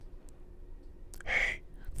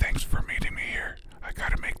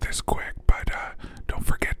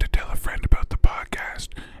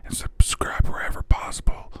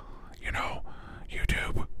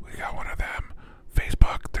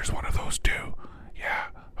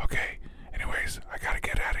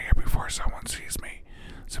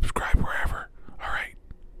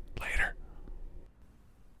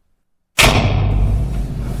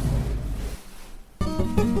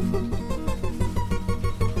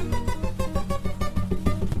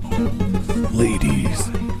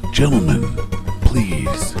Gentlemen,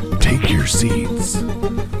 please take your seats.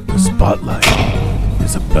 The spotlight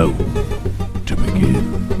is about to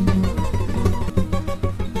begin.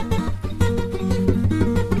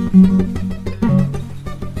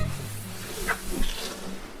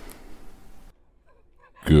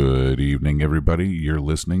 Good evening, everybody. You're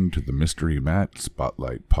listening to the Mystery Matt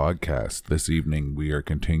Spotlight Podcast. This evening, we are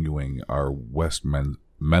continuing our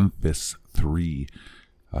Memphis 3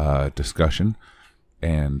 discussion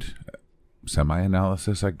and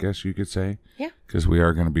semi-analysis, I guess you could say. Yeah. Because we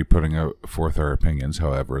are going to be putting out forth our opinions.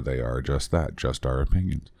 However, they are just that, just our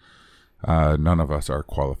opinions. None of us are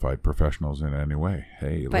qualified professionals in any way.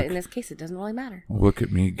 Hey, but in this case, it doesn't really matter. Look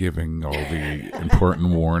at me giving all the important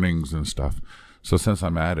warnings and stuff. So since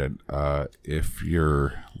I'm at it, if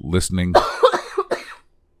you're listening,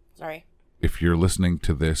 if you're listening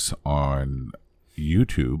to this on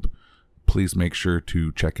YouTube, please make sure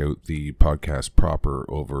to check out the podcast proper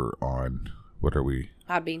over on, what are we?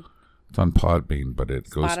 Podbean. It's on Podbean, but it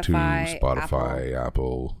goes to Spotify, Spotify,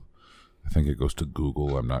 Apple. I think it goes to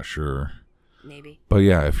Google. I'm not sure. Maybe. But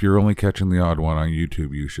yeah, if you're only catching the odd one on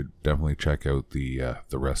YouTube, you should definitely check out the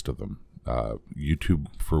rest of them. YouTube,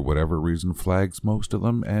 for whatever reason, flags most of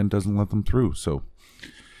them and doesn't let them through. So,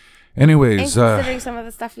 anyways, and considering some of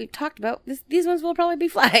the stuff we've talked about, these ones will probably be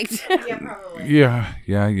flagged. Yeah, probably.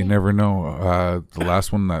 Yeah, you never know. The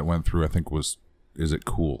last one that went through, I think, was "Is It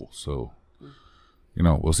Cool?" So,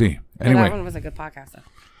 we'll see. Anyway, that one was a good podcast, though.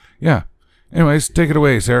 Yeah. Anyways, take it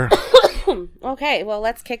away, Sarah. Okay, well,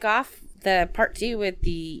 let's kick off the part 2 with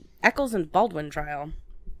the Eccles and Baldwin trial.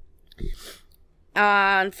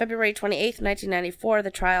 On February 28th, 1994,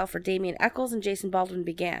 the trial for Damien Eccles and Jason Baldwin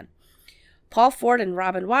began. Paul Ford and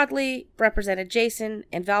Robin Wadley represented Jason,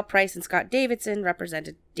 and Val Price and Scott Davidson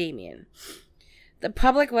represented Damien. The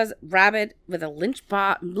public was rabid with a lynch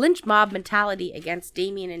mob mentality against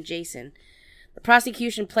Damien and Jason. The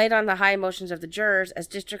prosecution played on the high emotions of the jurors as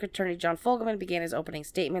District Attorney John Fogelman began his opening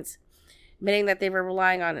statements, admitting that they were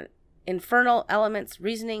relying on infernal elements,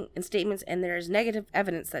 reasoning, and statements, and there is negative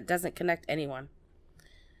evidence that doesn't connect anyone.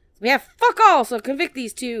 We have fuck all, so convict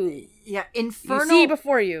these two. Yeah, infernal. You see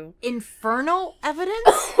before you. Infernal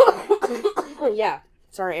evidence? Yeah.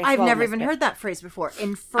 Sorry. I've never even heard that phrase before.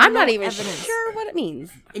 Infernal I'm not even evidence. sure what it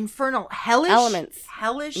means. Infernal. Hellish? Elements.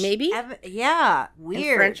 Hellish? Maybe? Yeah.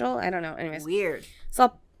 Weird. Inferential? I don't know. Anyways. Weird.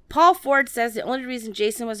 So Paul Ford says the only reason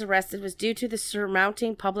Jason was arrested was due to the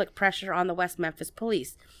surmounting public pressure on the West Memphis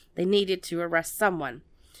police. They needed to arrest someone.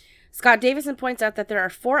 Scott Davidson points out that there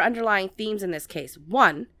are 4 underlying themes in this case.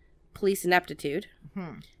 1, police ineptitude.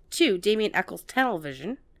 2, Damien Eccles' tunnel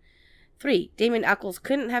vision. 3, Damien Eccles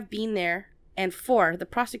couldn't have been there. And 4, the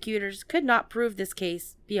prosecutors could not prove this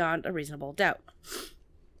case beyond a reasonable doubt.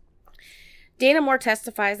 Dana Moore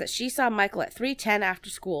testifies that she saw Michael at 3:10 after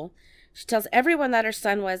school. She tells everyone that her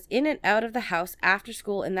son was in and out of the house after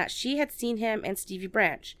school and that she had seen him and Stevie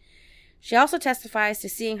Branch. She also testifies to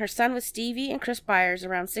seeing her son with Stevie and Chris Byers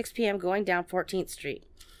around 6 p.m. going down 14th Street.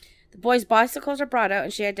 The boys' bicycles are brought out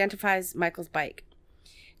and she identifies Michael's bike.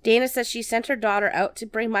 Dana says she sent her daughter out to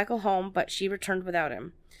bring Michael home, but she returned without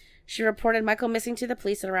him. She reported Michael missing to the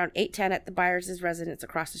police at around 8:10 at the Byers' residence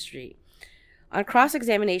across the street. On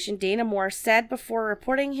cross-examination, Dana Moore said before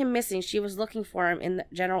reporting him missing she was looking for him in the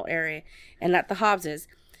general area and at the Hobbses,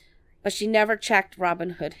 but she never checked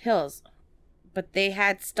Robin Hood Hills. But they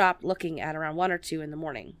had stopped looking at around 1 or 2 in the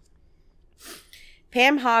morning.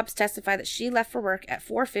 Pam Hobbs testified that she left for work at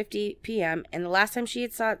 4:50 p.m. and the last time she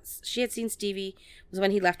had seen Stevie was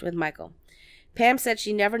when he left with Michael. Pam said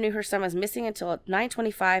she never knew her son was missing until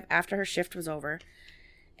 9:25 after her shift was over.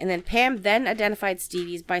 And then Pam then identified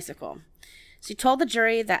Stevie's bicycle. She told the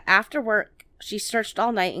jury that after work, she searched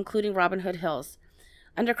all night, including Robin Hood Hills.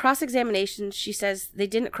 Under cross-examination, she says they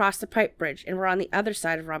didn't cross the pipe bridge and were on the other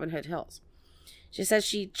side of Robin Hood Hills. She says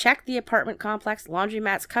she checked the apartment complex,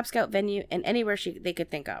 laundromats, Cub Scout venue, and anywhere they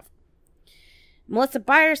could think of. Melissa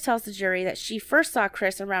Byers tells the jury that she first saw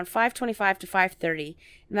Chris around 5:25 to 5:30,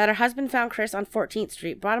 and that her husband found Chris on 14th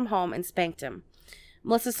Street, brought him home, and spanked him.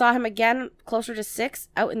 Melissa saw him again closer to 6,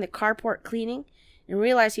 out in the carport cleaning, and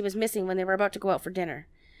realized he was missing when they were about to go out for dinner.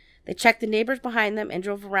 They checked the neighbors behind them and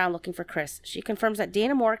drove around looking for Chris. She confirms that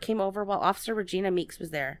Dana Moore came over while Officer Regina Meeks was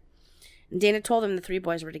there, and Dana told them the 3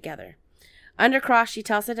 boys were together. Under cross, she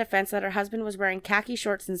tells the defense that her husband was wearing khaki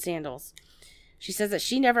shorts and sandals. She says that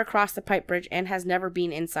she never crossed the pipe bridge and has never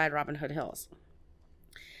been inside Robin Hood Hills.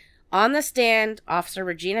 On the stand, Officer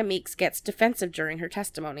Regina Meeks gets defensive during her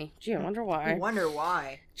testimony. Gee, I wonder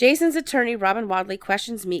why. Jason's attorney, Robin Wadley,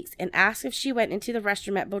 questions Meeks and asks if she went into the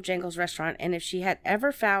restroom at Bojangles restaurant and if she had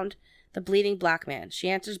ever found the bleeding black man. She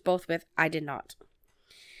answers both with, "I did not."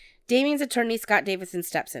 Damien's attorney, Scott Davidson,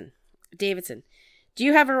 steps in. Davidson, do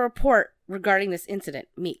you have a report regarding this incident?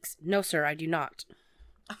 Meeks, no, sir, I do not.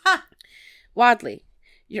 Wadley,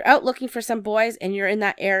 you're out looking for some boys and you're in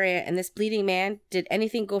that area and this bleeding man, did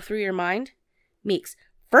anything go through your mind? Meeks,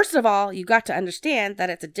 first of all, you got to understand that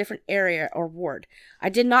it's a different area or ward. I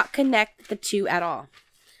did not connect the two at all.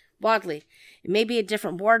 Wadley, it may be a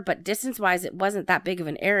different ward, but distance-wise, it wasn't that big of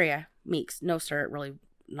an area. Meeks, no, sir, it really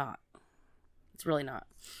not. It's really not.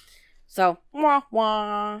 So, wah,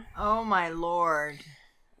 wah. Oh, my Lord.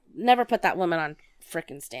 Never put that woman on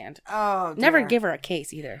frickin' stand. Oh, dear. Never give her a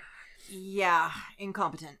case either. Yeah,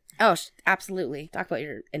 incompetent. Oh, absolutely. Talk about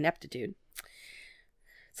your ineptitude.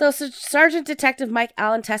 So Sergeant Detective Mike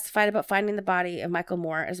Allen testified about finding the body of Michael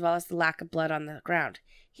Moore as well as the lack of blood on the ground.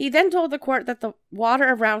 He then told the court that the water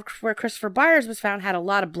around where Christopher Byers was found had a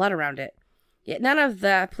lot of blood around it. Yet none of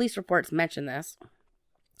the police reports mention this.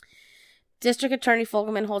 District Attorney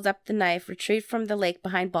Fogelman holds up the knife retrieved from the lake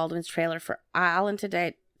behind Baldwin's trailer for Allen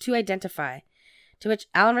to identify, to which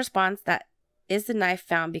Allen responds that is the knife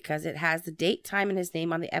found because it has the date, time, and his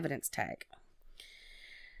name on the evidence tag.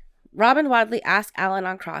 Robin Wadley asked Allen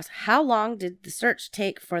on cross, how long did the search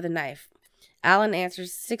take for the knife? Allen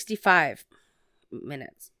answers 65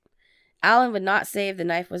 minutes. Allen would not say if the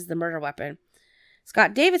knife was the murder weapon.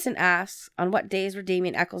 Scott Davidson asks, on what days were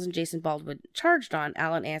Damien Eccles and Jason Baldwin charged on?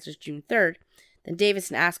 Allen answers June 3rd. Then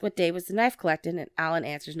Davidson asks what day was the knife collected, and Allen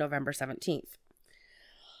answers November 17th.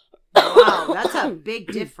 Wow, that's a big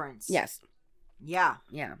difference. Yes. Yeah.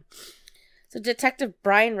 Yeah. So Detective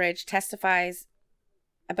Brian Ridge testifies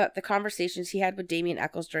about the conversations he had with Damien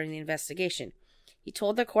Eccles during the investigation. He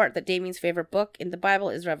told the court that Damien's favorite book in the Bible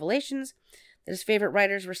is Revelations, that his favorite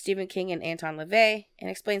writers were Stephen King and Anton LaVey, and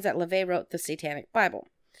explains that LaVey wrote the Satanic Bible.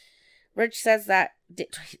 Ridge says that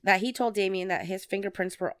he told Damien that his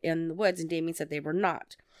fingerprints were in the woods, and Damien said they were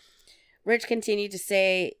not. Ridge continued to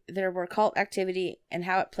say there were cult activity and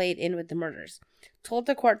how it played in with the murders. Told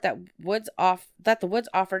the court that the woods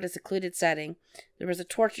offered a secluded setting. There was a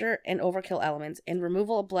torture and overkill elements, and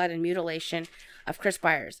removal of blood and mutilation of Chris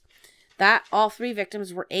Byers. That all three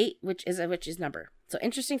victims were 8, which is a witch's number. So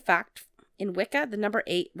interesting fact, in Wicca, the number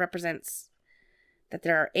 8 represents that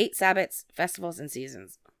there are 8 Sabbats, festivals, and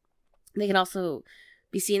seasons. They can also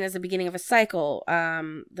be seen as the beginning of a cycle.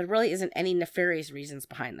 There really isn't any nefarious reasons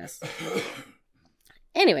behind this.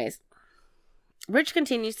 Anyways, Rich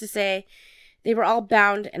continues to say they were all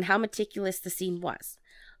bound and how meticulous the scene was.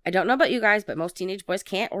 I don't know about you guys, but most teenage boys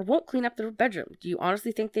can't or won't clean up their bedroom. Do you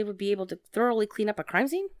honestly think they would be able to thoroughly clean up a crime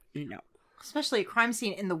scene? No. Especially a crime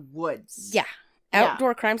scene in the woods. Yeah.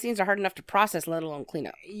 Outdoor crime scenes are hard enough to process, let alone clean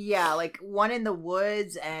up. Yeah, like one in the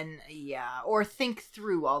woods and, or think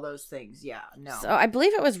through all those things. Yeah, no. So I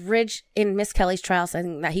believe it was Ridge in Miss Kelly's trial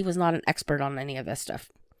saying that he was not an expert on any of this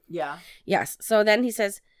stuff. Yeah. Yes. So then he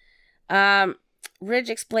says, Ridge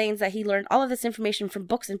explains that he learned all of this information from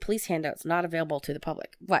books and police handouts not available to the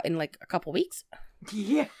public. What, in like a couple weeks?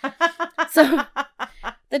 Yeah. So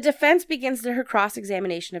the defense begins her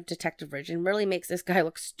cross-examination of Detective Ridge and really makes this guy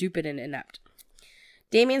look stupid and inept.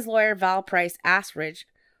 Damien's lawyer, Val Price, asked Ridge,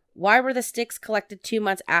 why were the sticks collected 2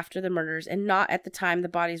 months after the murders and not at the time the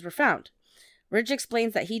bodies were found? Ridge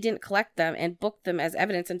explains that he didn't collect them and booked them as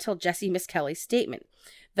evidence until Jesse Miss Kelly's statement.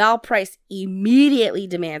 Val Price immediately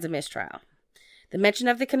demands a mistrial. The mention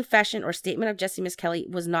of the confession or statement of Jesse Miss Kelly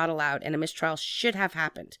was not allowed, and a mistrial should have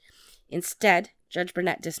happened. Instead, Judge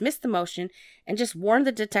Burnett dismissed the motion and just warned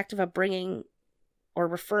the detective of bringing or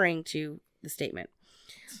referring to the statement.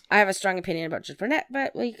 I have a strong opinion about Judge Burnett,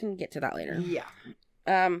 but we can get to that later. Yeah.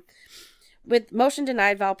 With motion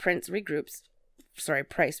denied, Price regroups,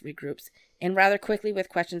 and rather quickly with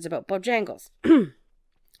questions about Bojangles.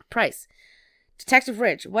 Price, Detective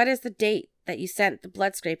Ridge, what is the date that you sent the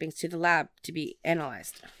blood scrapings to the lab to be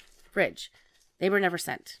analyzed? Ridge, they were never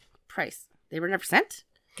sent. Price, they were never sent?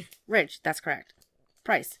 Ridge, that's correct.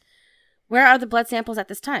 Price, where are the blood samples at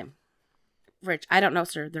this time? Ridge, I don't know,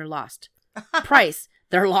 sir. They're lost. Price,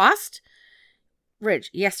 they're lost? Ridge,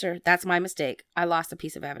 yes, sir. That's my mistake. I lost a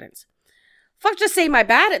piece of evidence. Fuck, just say my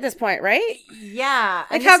bad at this point, right? Yeah.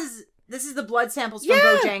 Like and this is the blood samples from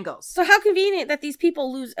Bojangles. So how convenient that these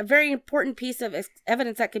people lose a very important piece of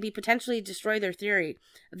evidence that could be potentially destroy their theory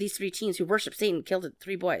of these 3 teens who worship Satan and killed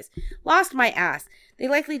 3 boys. Lost my ass. They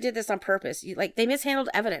likely did this on purpose. They mishandled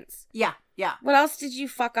evidence. Yeah, yeah. What else did you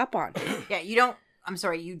fuck up on? Yeah,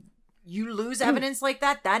 you lose evidence like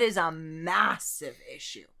that, that is a massive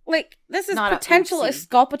issue. This is not potential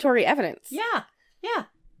exculpatory evidence. Yeah, yeah.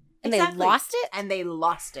 And exactly. They lost it? And they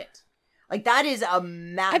lost it. That is a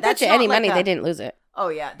I bet you any money they didn't lose it. Oh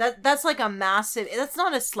yeah, that's like a massive. That's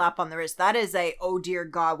not a slap on the wrist. That is a, oh dear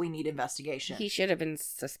God, we need investigation. He should have been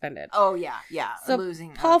suspended. Oh yeah, yeah. So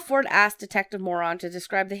Losing. Paul Ford asked Detective Moron to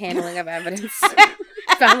describe the handling of evidence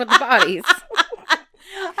found with the bodies.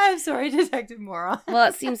 I'm sorry, Detective Moron. Well,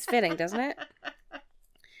 it seems fitting, doesn't it?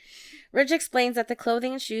 Ridge explains that the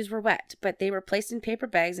clothing and shoes were wet, but they were placed in paper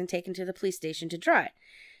bags and taken to the police station to dry.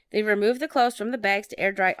 They removed the clothes from the bags to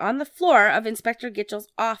air dry on the floor of Inspector Gitchell's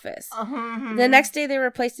office. The next day, they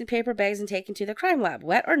were placed in paper bags and taken to the crime lab.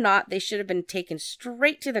 Wet or not, they should have been taken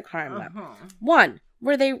straight to the crime lab. 1,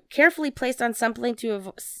 were they carefully placed on something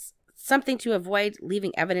to avoid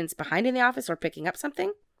leaving evidence behind in the office or picking up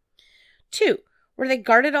something? 2, were they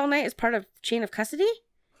guarded all night as part of chain of custody?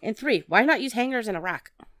 And 3, why not use hangers in a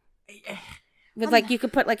rack? With you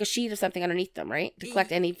could put like a sheet or something underneath them, right? To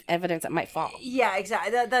collect any evidence that might fall. Yeah,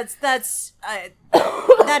 exactly. That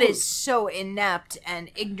is so inept and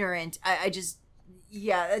ignorant. That's just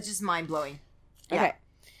mind blowing. Yeah. Okay.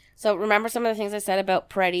 So remember some of the things I said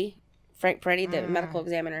about Frank Peretti, the medical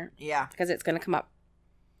examiner? Yeah. Because it's going to come up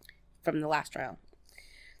from the last trial.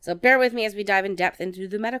 So bear with me as we dive in depth into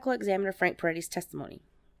the medical examiner Frank Peretti's testimony.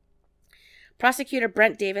 Prosecutor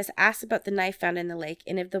Brent Davis asked about the knife found in the lake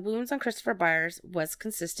and if the wounds on Christopher Byers was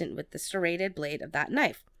consistent with the serrated blade of that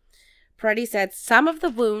knife. Peretti said some of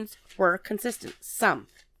the wounds were consistent. Some.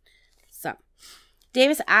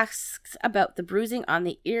 Davis asks about the bruising on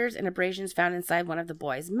the ears and abrasions found inside one of the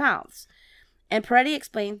boys' mouths. And Peretti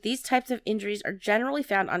explained these types of injuries are generally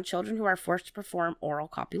found on children who are forced to perform oral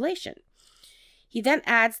copulation. He then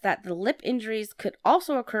adds that the lip injuries could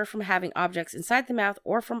also occur from having objects inside the mouth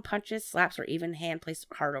or from punches, slaps, or even hand placed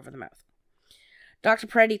hard over the mouth. Dr.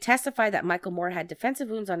 Peretti testified that Michael Moore had defensive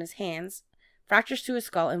wounds on his hands, fractures to his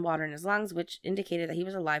skull, and water in his lungs, which indicated that he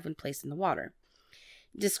was alive when placed in the water.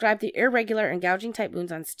 He described the irregular and gouging type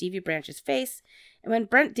wounds on Stevie Branch's face, and when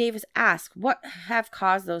Brent Davis asked what have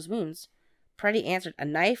caused those wounds, Peretti answered a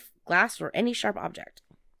knife, glass, or any sharp object.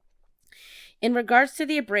 In regards to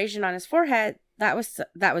the abrasion on his forehead, that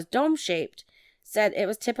was dome-shaped, said it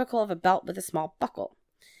was typical of a belt with a small buckle.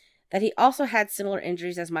 That he also had similar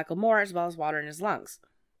injuries as Michael Moore, as well as water in his lungs.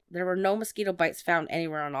 There were no mosquito bites found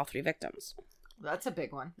anywhere on all 3 victims. That's a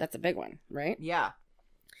big one. That's a big one, right? Yeah.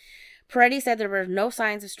 Peretti said there were no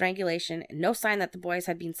signs of strangulation, no sign that the boys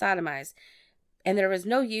had been sodomized, and there was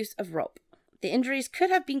no use of rope. The injuries could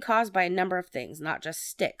have been caused by a number of things, not just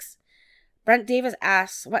sticks. Brent Davis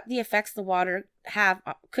asks what the effects the water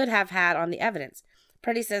could have had on the evidence.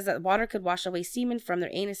 Peretti says that water could wash away semen from their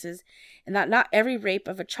anuses and that not every rape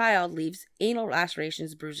of a child leaves anal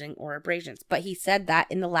lacerations, bruising, or abrasions. But he said that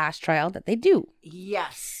in the last trial that they do.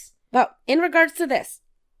 Yes. But in regards to this,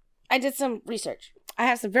 I did some research. I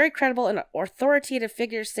have some very credible and authoritative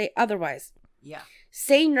figures say otherwise. Yeah.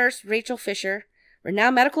 Say nurse Rachel Fisher,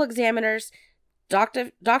 renowned medical examiners,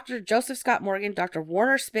 Dr. Joseph Scott Morgan, Dr.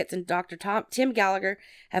 Warner Spitz, and Dr. Tim Gallagher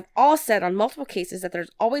have all said on multiple cases that there's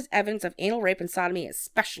always evidence of anal rape and sodomy,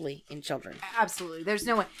 especially in children. Absolutely. There's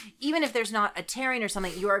no way. Even if there's not a tearing or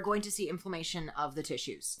something, you are going to see inflammation of the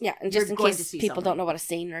tissues. Yeah, and just You're in case people don't know what a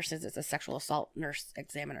SANE nurse is, it's a sexual assault nurse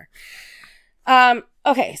examiner.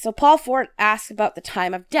 Okay, so Paul Ford asked about the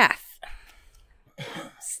time of death.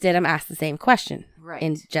 Stidham asked the same question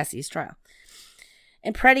in Jesse's trial.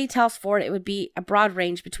 And Peretti tells Ford it would be a broad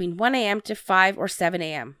range between 1 a.m. to 5 or 7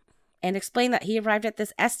 a.m. and explained that he arrived at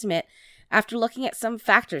this estimate after looking at some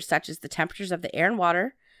factors such as the temperatures of the air and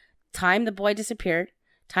water, time the boy disappeared,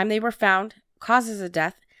 time they were found, causes of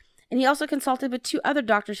death, and he also consulted with 2 other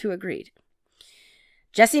doctors who agreed.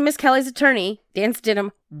 Jesse Miss Kelly's attorney, Dan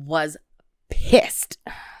Stidham, was pissed.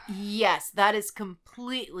 Yes, that is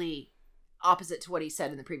completely opposite to what he said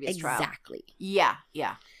in the previous trial. Exactly. Yeah.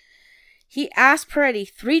 He asked Peretti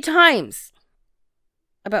 3 times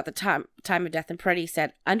about the time of death, and Peretti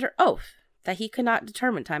said under oath that he could not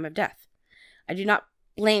determine time of death. I do not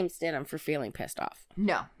blame Stidham for feeling pissed off.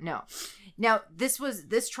 No. Now,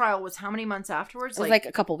 this trial was how many months afterwards? It was like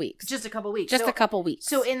a couple weeks. Just a couple weeks. A couple weeks.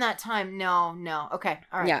 So in that time, no. Okay,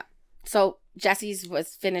 all right. Yeah. So Jesse's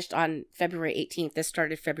was finished on February 18th. This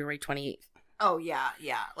started February 28th. Oh, yeah.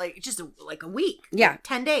 Like just a week. Yeah. Like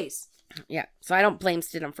 10 days. Yeah, so I don't blame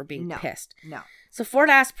Stidham for being pissed. No. So Ford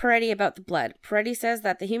asked Peretti about the blood. Peretti says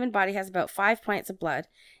that the human body has about 5 pints of blood,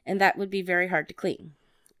 and that would be very hard to clean.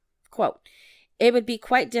 Quote, it would be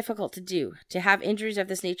quite difficult to have injuries of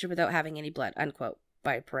this nature without having any blood, unquote,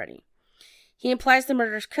 by Peretti. He implies the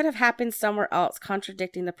murders could have happened somewhere else,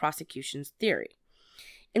 contradicting the prosecution's theory.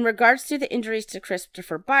 In regards to the injuries to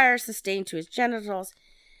Christopher Byers sustained to his genitals,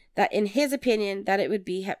 that in his opinion that it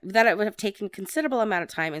would have taken considerable amount of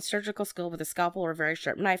time and surgical skill with a scalpel or a very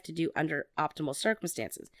sharp knife to do under optimal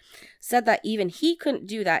circumstances. Said that even he couldn't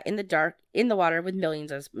do that in the dark, in the water with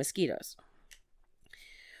millions of mosquitoes.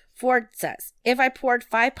 Ford says, if I poured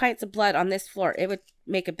 5 pints of blood on this floor, it would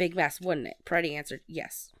make a big mess, wouldn't it? Peretti answered,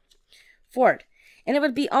 yes. Ford, and it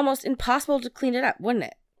would be almost impossible to clean it up, wouldn't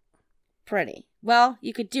it? Peretti, well,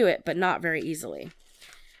 you could do it, but not very easily.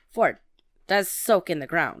 Ford, does soak in the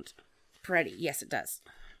ground. Peretti, yes, it does.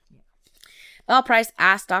 L. Price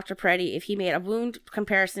asked Dr. Peretti if he made a wound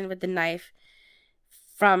comparison with the knife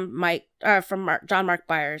from John Mark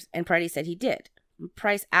Byers, and Peretti said he did.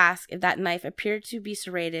 Price asked if that knife appeared to be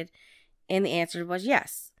serrated, and the answer was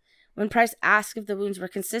yes. When Price asked if the wounds were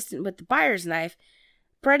consistent with the Byers knife,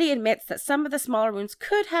 Peretti admits that some of the smaller wounds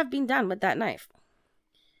could have been done with that knife.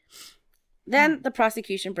 Then the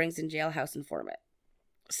prosecution brings in jailhouse informant.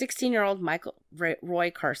 16-year-old Michael Roy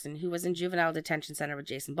Carson, who was in juvenile detention center with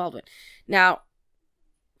Jason Baldwin. Now,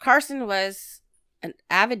 Carson was an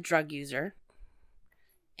avid drug user,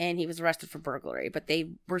 and he was arrested for burglary, but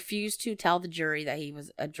they refused to tell the jury that he was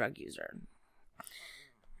a drug user.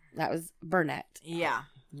 That was Burnett. Yeah.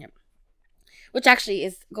 Yep. Which actually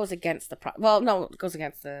goes against the it goes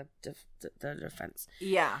against the defense.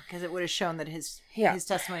 Yeah, because it would have shown that his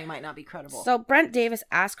testimony might not be credible. So Brent Davis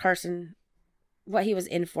asked Carson what he was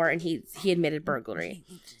in for, and he admitted burglary.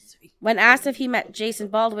 When asked if he met Jason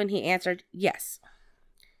Baldwin, he answered yes.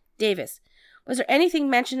 Davis, was there anything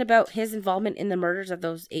mentioned about his involvement in the murders of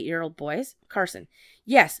those 8-year-old boys? Carson,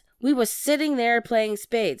 yes, we was sitting there playing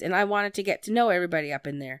spades, and I wanted to get to know everybody up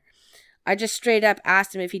in there. I just straight up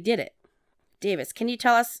asked him if he did it. Davis, can you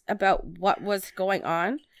tell us about what was going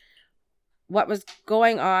on? What was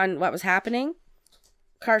happening?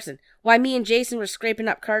 Carson, why, me and Jason were scraping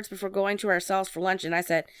up cards before going to our cells for lunch, and I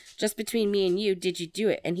said, just between me and you, did you do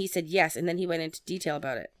it? And he said yes, and then he went into detail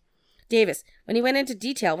about it. Davis, when he went into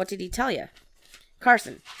detail, what did he tell you?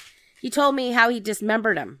 Carson, he told me how he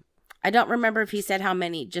dismembered him. I don't remember if he said how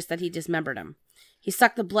many, just that he dismembered him. He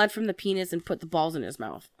sucked the blood from the penis and put the balls in his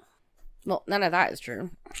mouth. Well, none of that is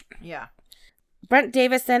true. Yeah. Brent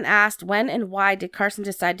Davis then asked when and why did Carson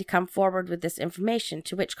decide to come forward with this information,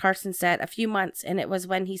 to which Carson said a few months, and it was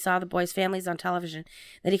when he saw the boys' families on television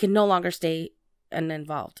that he could no longer stay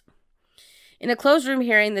uninvolved. In a closed room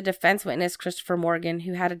hearing, the defense witness, Christopher Morgan,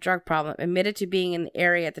 who had a drug problem, admitted to being in the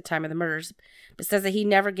area at the time of the murders, but says that he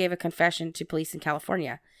never gave a confession to police in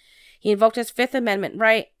California. He invoked his Fifth Amendment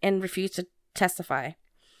right and refused to testify.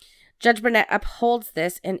 Judge Burnett upholds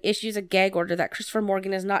this and issues a gag order that Christopher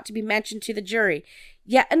Morgan is not to be mentioned to the jury.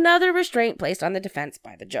 Yet another restraint placed on the defense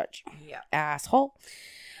by the judge. Yeah. Asshole.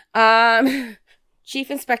 Chief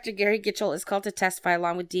Inspector Gary Gitchell is called to testify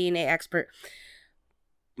along with DNA expert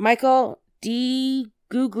Michael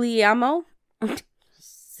Guglielmo.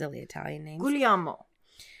 Silly Italian name. Guglielmo.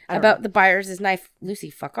 About the Byers' knife. Lucy,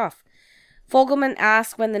 fuck off. Fogelman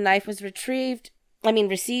asked when the knife was received,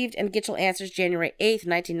 and Gitchell answers January 8th,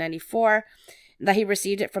 1994, that he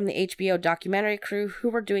received it from the HBO documentary crew who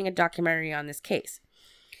were doing a documentary on this case.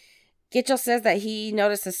 Gitchell says that he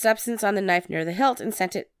noticed a substance on the knife near the hilt and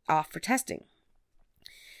sent it off for testing.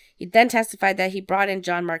 He then testified that he brought in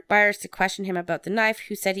John Mark Byers to question him about the knife,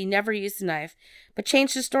 who said he never used the knife, but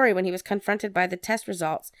changed his story when he was confronted by the test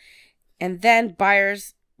results, and then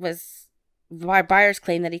Byers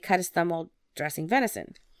claimed that he cut his thumb while dressing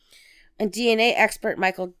venison. And DNA expert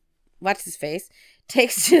Michael, what's-his-face,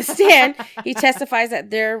 takes to the stand. He testifies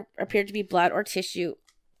that there appeared to be blood or tissue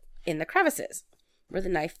in the crevices where the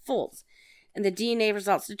knife folds. And the DNA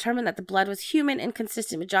results determined that the blood was human and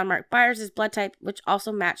consistent with John Mark Byers' blood type, which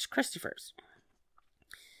also matched Christopher's.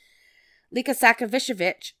 Lika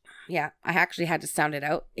Sakavishevich, yeah, I actually had to sound it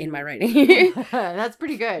out in my writing. That's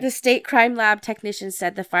pretty good. The state crime lab technician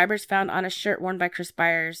said the fibers found on a shirt worn by Chris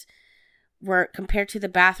Byers were, compared to the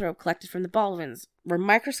bathrobe collected from the Baldwins, were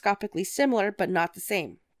microscopically similar but not the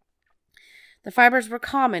same. The fibers were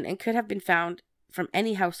common and could have been found from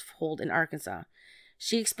any household in Arkansas.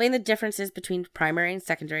 She explained the differences between primary and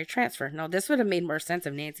secondary transfer. Now, this would have made more sense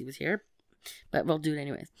if Nancy was here, but we'll do it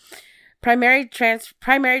anyways. Primary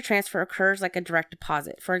transfer occurs like a direct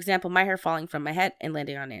deposit. For example, my hair falling from my head and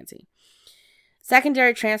landing on Nancy.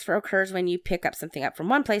 Secondary transfer occurs when you pick up something up from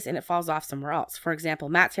one place and it falls off somewhere else. For example,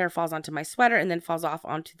 Matt's hair falls onto my sweater and then falls off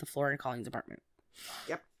onto the floor in Colleen's apartment.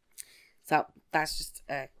 Yep. So that's just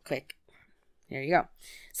a quick. There you go.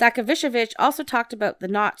 Sakavishevich also talked about the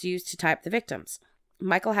knots used to tie up the victims.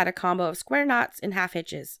 Michael had a combo of square knots and half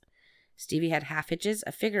hitches. Stevie had half hitches,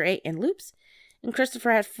 a figure eight, and loops. And Christopher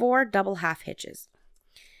had 4 double half hitches.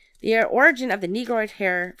 The origin of the Negroid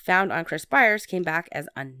hair found on Chris Byers came back as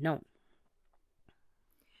unknown.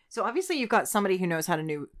 So obviously you've got somebody who knows how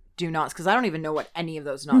to do knots, because I don't even know what any of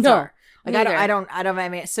those knots No, are. Like neither. I don't. I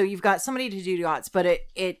mean, so you've got somebody to do knots, but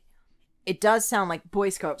it does sound like Boy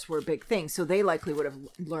Scouts were a big thing, so they likely would have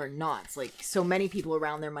learned knots. Like, so many people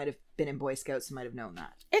around there might have been in Boy Scouts and might have known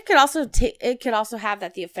that. It could also have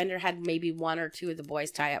that the offender had maybe one or two of the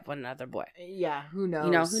boys tie up one another boy. Yeah, who knows?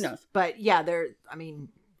 You know, who knows? But yeah, I mean,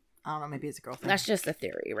 I don't know. Maybe it's a girl thing. That's just a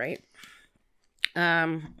theory, right?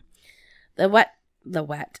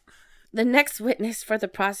 The next witness for the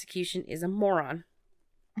prosecution is a moron.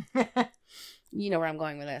 You know where I'm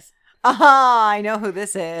going with this. I know who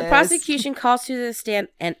this is. The prosecution calls to the stand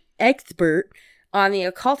an expert on the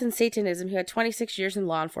occult and Satanism who had 26 years in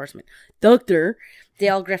law enforcement, Dr.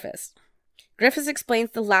 Dale Griffiths. Griffiths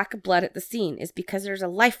explains the lack of blood at the scene is because there's a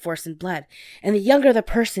life force in blood, and the younger the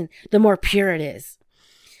person, the more pure it is.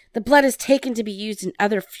 The blood is taken to be used in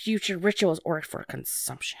other future rituals or for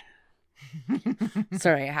consumption.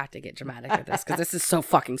 Sorry, I have to get dramatic with this because this is so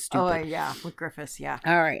fucking stupid. Oh, yeah, with Griffiths, yeah.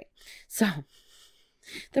 All right. So,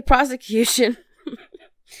 the prosecution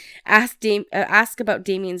asked about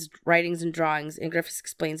Damien's writings and drawings, and Griffiths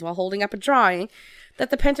explains while holding up a drawing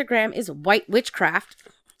that the pentagram is white witchcraft.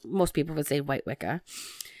 Most people would say white Wicca.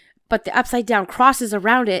 But the upside down crosses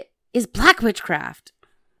around it is black witchcraft.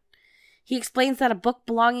 He explains that a book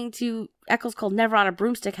belonging to Eccles called Never on a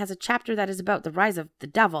Broomstick has a chapter that is about the rise of the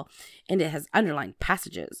devil, and it has underlined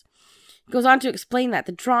passages. He goes on to explain that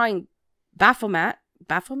the drawing Baphomet,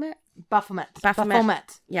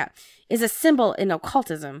 yeah, is a symbol in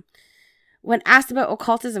occultism. When asked about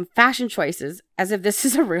occultism fashion choices, as if this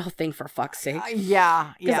is a real thing for fuck's sake.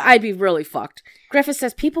 Yeah. Because I'd be really fucked. Griffith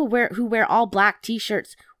says people who wear all black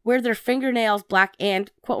t-shirts wear their fingernails black and,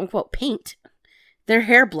 quote unquote, paint their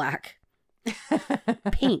hair black.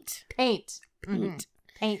 Paint. Mm-hmm.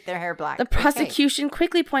 Paint their hair black. The prosecution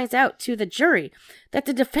quickly points out to the jury that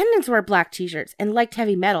the defendants wear black t-shirts and liked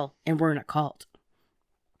heavy metal and were in a cult.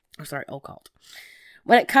 Occult.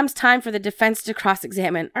 When it comes time for the defense to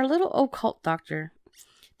cross-examine our little occult doctor,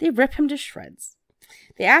 they rip him to shreds.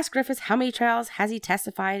 They ask Griffiths how many trials has he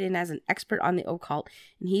testified in as an expert on the occult,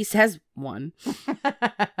 and he says 1.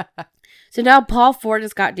 So now Paul Ford and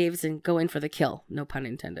Scott Davison go in for the kill. No pun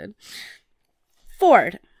intended.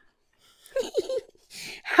 Ford.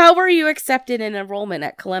 How were you accepted in enrollment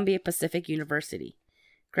at Columbia Pacific University?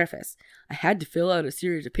 Griffiths. I had to fill out a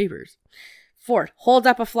series of papers. Ford holds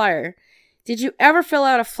up a flyer. Did you ever fill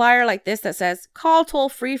out a flyer like this that says, call toll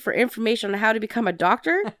free for information on how to become a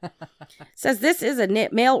doctor? Says this is a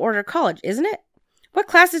mail order college, isn't it? What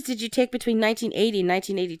classes did you take between 1980 and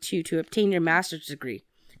 1982 to obtain your master's degree?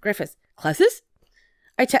 Griffiths. Classes?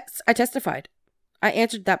 I testified. I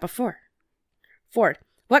answered that before. Ford.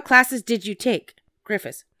 What classes did you take?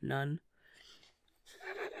 Griffiths. None.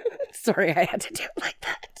 Sorry, I had to do it like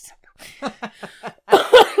that.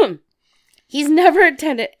 He's never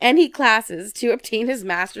attended any classes to obtain his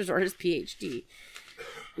master's or his PhD,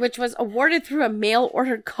 which was awarded through a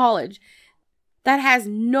mail-ordered college that has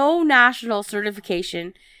no national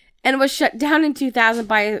certification and was shut down in 2000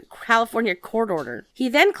 by a California court order. He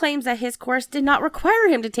then claims that his course did not require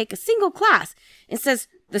him to take a single class and says,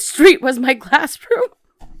 the street was my classroom.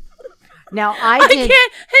 Now, I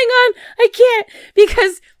can't,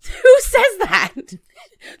 because who says that?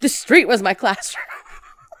 The street was my classroom.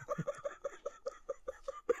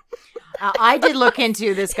 I did look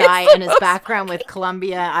into this guy and his background with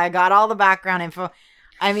Columbia. I got all the background info.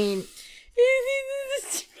 I mean,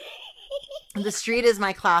 the street is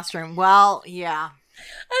my classroom. Well, yeah.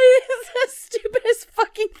 It's the stupidest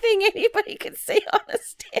fucking thing anybody could say on a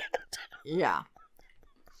stand. Yeah.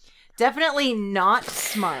 Definitely not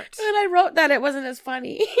smart. When I wrote that, it wasn't as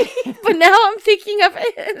funny. But now I'm thinking of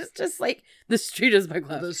it, and it's just like, the street is my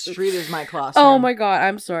classroom. The street is my classroom. Oh my God,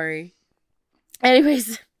 I'm sorry.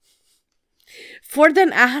 Anyways, Ford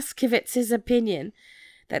then asks if it's his opinion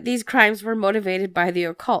that these crimes were motivated by the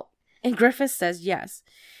occult, and Griffiths says yes.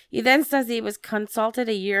 He then says he was consulted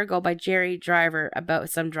a year ago by Jerry Driver about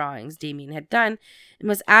some drawings Damien had done, and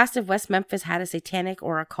was asked if West Memphis had a satanic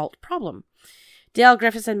or occult problem. Dale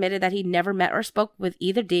Griffiths admitted that he never met or spoke with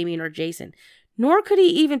either Damien or Jason, nor could he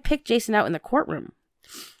even pick Jason out in the courtroom.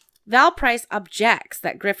 Val Price objects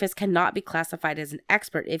that Griffiths cannot be classified as an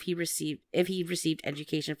expert if he received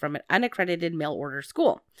education from an unaccredited mail-order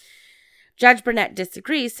school. Judge Burnett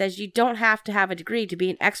disagrees, says you don't have to have a degree to be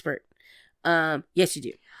an expert. Yes, you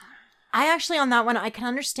do. I actually, on that one, I can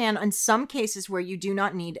understand in some cases where you do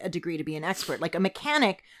not need a degree to be an expert. Like a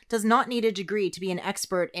mechanic does not need a degree to be an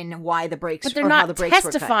expert in why the brakes, But they're or how not the brakes were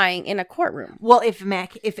cut. testifying in a courtroom. Well, if a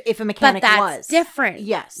mechanic But that's was different.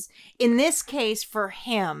 yes. In this case, for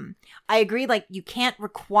him, I agree. Like you can't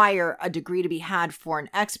require a degree to be had for an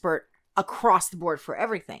expert across the board for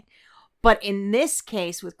everything. But in this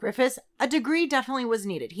case with Griffiths, a degree definitely was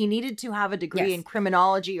needed. He needed to have a degree in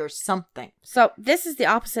criminology or something. So this is the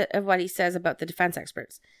opposite of what he says about the defense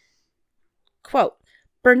experts. Quote,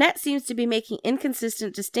 Burnett seems to be making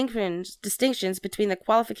inconsistent distinctions between the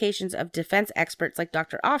qualifications of defense experts like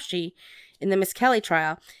Dr. Offshee in the Miss Kelly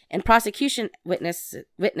trial and prosecution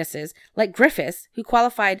witnesses like Griffiths, who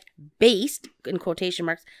qualified based, in quotation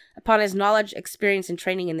marks, upon his knowledge, experience, and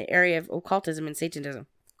training in the area of occultism and Satanism.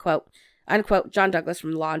 Quote, unquote, John Douglas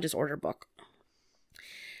from Law and Disorder book.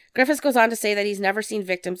 Griffiths goes on to say that he's never seen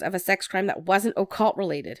victims of a sex crime that wasn't occult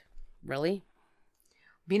related. Really?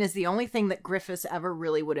 Being as the only thing that Griffiths ever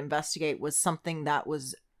really would investigate was something that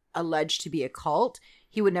was alleged to be occult.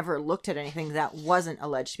 He would never have looked at anything that wasn't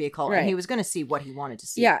alleged to be occult. Right. And he was going to see what he wanted to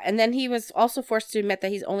see. Yeah, and then he was also forced to admit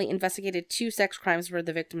that he's only investigated 2 sex crimes where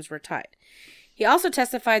the victims were tied. He also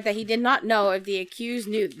testified that he did not know if the accused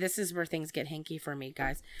knew... This is where things get hinky for me,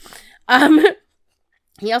 guys.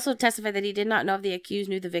 He also testified that he did not know if the accused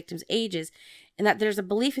knew the victims' ages, and that there's a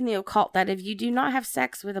belief in the occult that if you do not have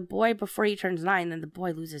sex with a boy before he turns 9, then the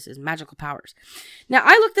boy loses his magical powers. Now,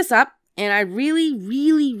 I looked this up, and I really,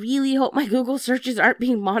 really, really hope my Google searches aren't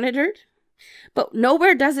being monitored, but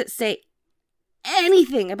nowhere does it say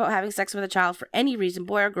anything about having sex with a child for any reason,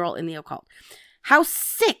 boy or girl, in the occult. How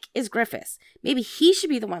sick is Griffiths? Maybe he should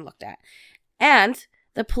be the one looked at. And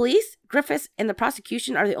the police, Griffiths, and the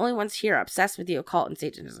prosecution are the only ones here obsessed with the occult and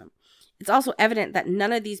Satanism. It's also evident that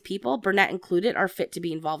none of these people, Burnett included, are fit to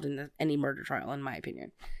be involved in any murder trial, in my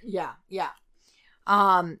opinion. Yeah.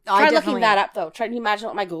 Try looking that up, though. Try to imagine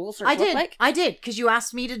what my Google search looked like. I did, because you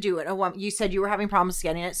asked me to do it. You said you were having problems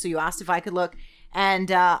getting it, so you asked if I could look.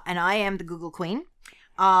 And I am the Google queen.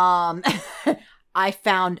 I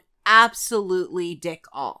found absolutely dick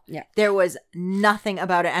all. Yeah. There was nothing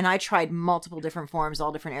about it. And I tried multiple different forums,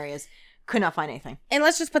 all different areas. Could not find anything. And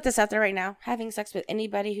let's just put this out there right now. Having sex with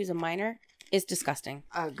anybody who's a minor is disgusting.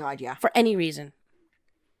 Oh, God, yeah. For any reason.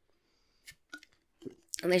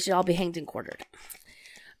 And they should all be hanged and quartered.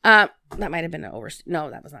 That might have been an overstatement.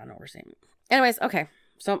 No, that was not an overstatement. Anyways, okay.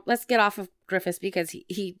 So let's get off of Griffiths because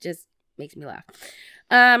he just makes me laugh.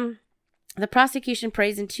 The prosecution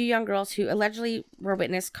praised in 2 young girls who allegedly were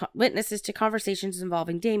witnesses to conversations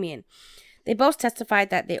involving Damien. They both testified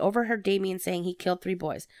that they overheard Damien saying he killed 3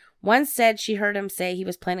 boys. One said she heard him say he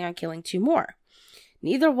was planning on killing 2 more.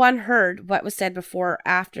 Neither one heard what was said before or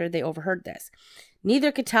after they overheard this.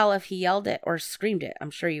 Neither could tell if he yelled it or screamed it.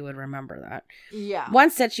 I'm sure you would remember that. Yeah. One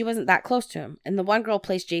said she wasn't that close to him, and the one girl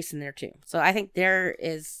placed Jason there too. So I think there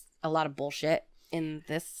is a lot of bullshit in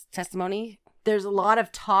this testimony. There's a lot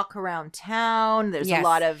of talk around town. There's a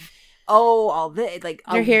lot of, all this. Like,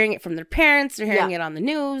 they're hearing it from their parents. They're hearing it on the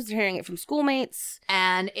news. They're hearing it from schoolmates.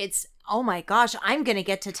 And it's, oh my gosh, I'm going to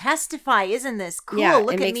get to testify. Isn't this cool? Yeah,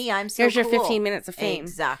 Look at me. I'm so here's cool. Here's your 15 minutes of fame.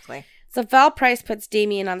 Exactly. So Val Price puts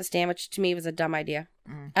Damien on the stand, which to me was a dumb idea,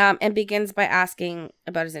 and begins by asking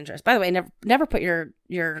about his interest. By the way, never put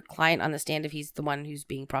your client on the stand if he's the one who's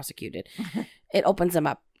being prosecuted. It opens him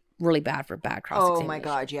up really bad for bad cross-examination. Oh my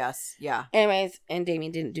God, yes. Yeah. Anyways, and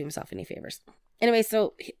Damien didn't do himself any favors. Anyway,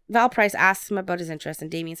 so Val Price asks him about his interests,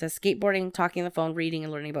 and Damien says skateboarding, talking on the phone, reading,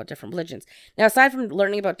 and learning about different religions. Now, aside from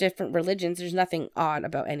learning about different religions, there's nothing odd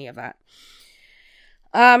about any of that.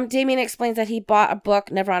 Damien explains that he bought a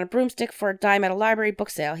book, Never on a Broomstick, for a dime at a library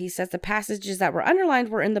book sale. He says the passages that were underlined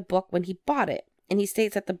were in the book when he bought it, and he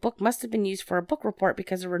states that the book must have been used for a book report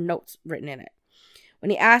because there were notes written in it.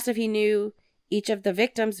 When he asked if he knew each of the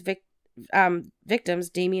victims,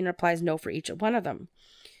 Damien replies no for each one of them.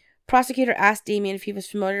 Prosecutor asked Damien if he was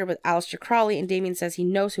familiar with Aleister Crowley, and Damien says he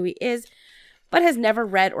knows who he is, but has never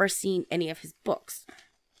read or seen any of his books.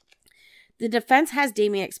 The defense has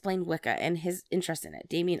Damien explain Wicca and his interest in it.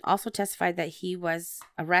 Damien also testified that he was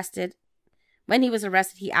arrested. When he was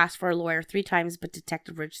arrested, he asked for a lawyer 3 times, but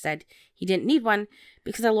Detective Ridge said he didn't need one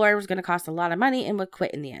because a lawyer was going to cost a lot of money and would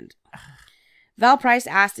quit in the end. Val Price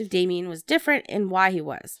asked if Damien was different and why he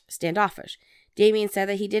was standoffish. Damien said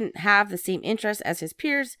that he didn't have the same interests as his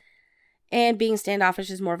peers, and being standoffish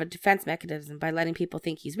is more of a defense mechanism. By letting people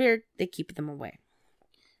think he's weird, they keep them away.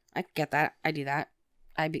 I get that. I do that.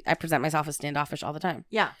 I present myself as standoffish all the time.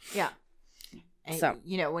 Yeah. And, so,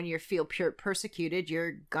 when you feel persecuted,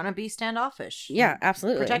 you're gonna be standoffish. Yeah,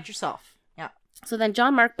 absolutely. Protect yourself. Yeah. So then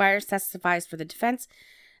John Mark Byers testifies for the defense.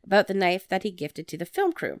 about the knife that he gifted to the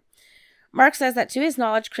film crew. Mark says that to his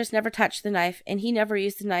knowledge, Chris never touched the knife, and he never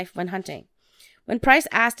used the knife when hunting. When Price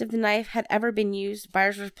asked if the knife had ever been used,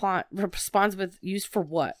 Byers responds with, "Used for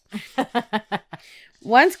what?"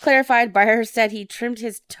 Once clarified, Byers said he trimmed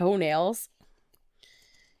his toenails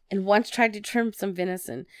and once tried to trim some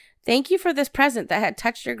venison. Thank you for this present that had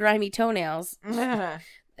touched your grimy toenails.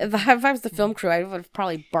 If I was the film crew, I would have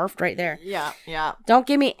probably barfed right there. Yeah, yeah. Don't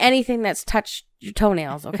give me anything that's touched your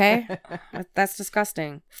toenails, okay? That's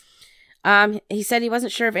disgusting. He said he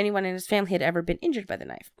wasn't sure if anyone in his family had ever been injured by the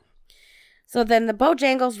knife. So then the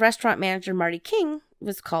Bojangles restaurant manager, Marty King,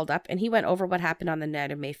 was called up, and he went over what happened on the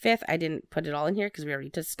night of May 5th. I didn't put it all in here because we already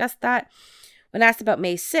discussed that. When asked about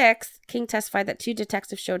May 6th, King testified that 2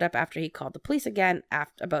 detectives showed up after he called the police again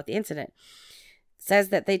about the incident. Says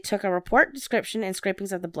that they took a report, description, and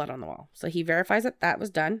scrapings of the blood on the wall. So he verifies that was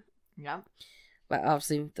done. Yeah. But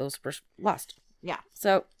obviously those were lost. Yeah.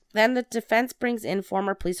 So then the defense brings in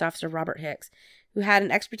former police officer Robert Hicks, who had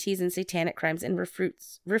an expertise in satanic crimes and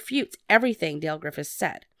refutes everything Dale Griffiths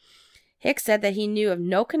said. Hicks said that he knew of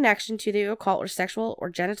no connection to the occult or sexual or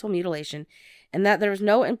genital mutilation, and that there was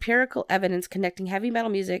no empirical evidence connecting heavy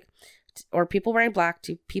metal music or people wearing black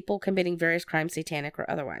to people committing various crimes, satanic or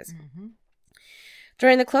otherwise. Mm-hmm.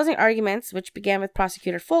 During the closing arguments, which began with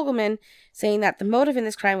prosecutor Fogelman saying that the motive in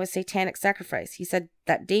this crime was satanic sacrifice, he said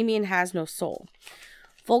that Damien has no soul.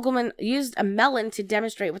 Fogelman used a melon to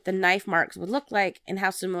demonstrate what the knife marks would look like and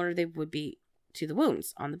how similar they would be to the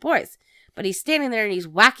wounds on the boys. But he's standing there and he's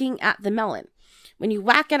whacking at the melon. When you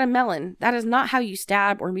whack at a melon, that is not how you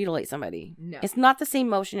stab or mutilate somebody. No. It's not the same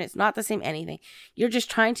motion. It's not the same anything. You're just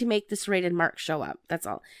trying to make the serrated mark show up. That's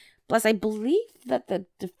all. Plus, I believe that the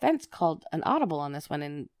defense called an audible on this one,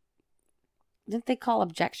 and didn't they call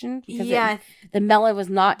objection? Because the melon was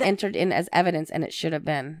not entered in as evidence, and it should have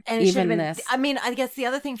been. And even this. I mean, I guess the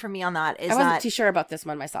other thing for me on that is I wasn't too sure about this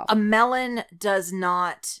one myself. A melon does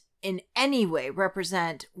not in any way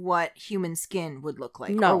represent what human skin would look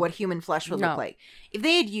like, or what human flesh would look like. If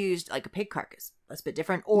they had used like a pig carcass, that's a bit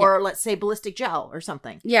different, or let's say ballistic gel or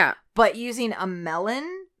something. Yeah, but using a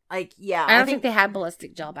melon, like I don't think they had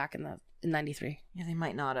ballistic gel back in 93. Yeah, they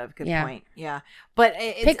might not have. Good point. Yeah, but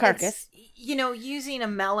pig carcass. Using a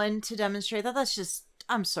melon to demonstrate that's just.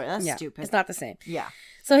 I'm sorry, that's stupid. It's not the same. Yeah.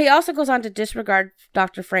 So he also goes on to disregard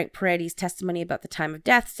Dr. Frank Peretti's testimony about the time of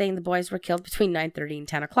death, saying the boys were killed between 9:30 and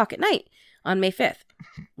 10 o'clock at night on May 5th,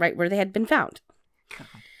 right where they had been found. God.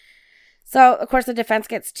 So, of course, the defense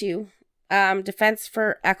gets two. Defense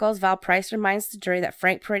for Eccles, Val Price reminds the jury that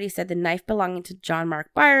Frank Peretti said the knife belonging to John Mark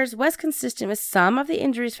Byers was consistent with some of the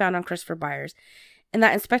injuries found on Christopher Byers, and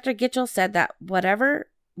that Inspector Gitchell said that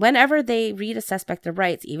whenever they read a suspect their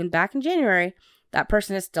rights, even back in January, that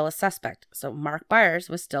person is still a suspect. So Mark Byers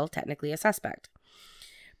was still technically a suspect.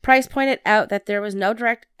 Price pointed out that there was no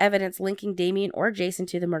direct evidence linking Damien or Jason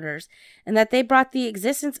to the murders, and that they brought the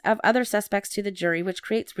existence of other suspects to the jury, which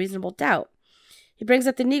creates reasonable doubt. He brings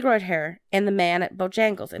up the Negroid hair and the man at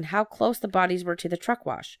Bojangles and how close the bodies were to the truck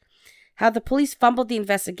wash. How the police fumbled the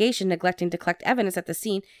investigation, neglecting to collect evidence at the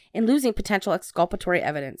scene and losing potential exculpatory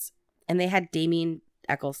evidence. And they had Damien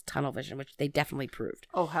Eccles' tunnel vision, which they definitely proved.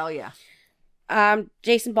 Oh, hell yeah.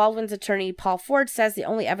 Jason Baldwin's attorney, Paul Ford, says the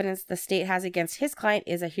only evidence the state has against his client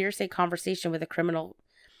is a hearsay conversation with a criminal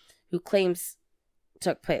who claims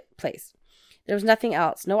took place. There was nothing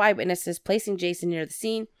else, no eyewitnesses placing Jason near the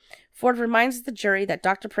scene. Ford reminds the jury that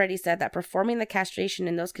Dr. Peretti said that performing the castration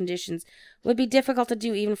in those conditions would be difficult to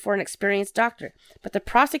do even for an experienced doctor, but the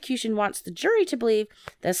prosecution wants the jury to believe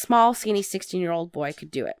that a small, skinny 16-year-old boy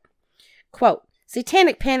could do it. Quote,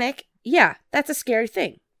 satanic panic, yeah, that's a scary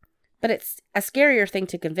thing. But it's a scarier thing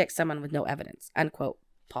to convict someone with no evidence, unquote,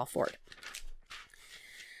 Paul Ford.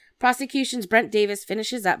 Prosecution's Brent Davis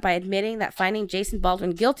finishes up by admitting that finding Jason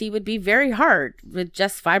Baldwin guilty would be very hard with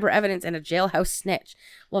just fiber evidence and a jailhouse snitch.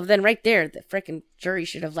 Well, then right there, the frickin' jury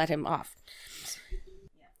should have let him off.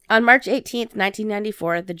 On March 18th,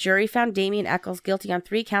 1994, the jury found Damien Eccles guilty on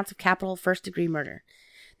 3 counts of capital first-degree murder.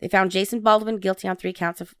 They found Jason Baldwin guilty on 3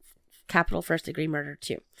 counts of capital first-degree murder,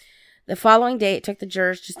 too. The following day, it took the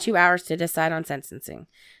jurors just 2 hours to decide on sentencing.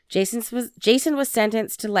 Jason was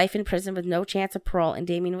sentenced to life in prison with no chance of parole, and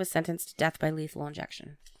Damien was sentenced to death by lethal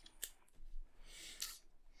injection.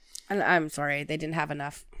 And I'm sorry, they didn't have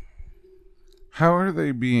enough. How are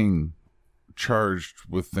they being charged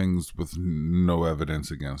with things with no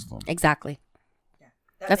evidence against them? Exactly. Yeah,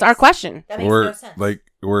 that's our question. That makes no sense.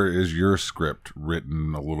 Or is your script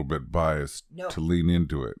written a little bit biased to lean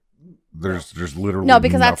into it? There's literally no,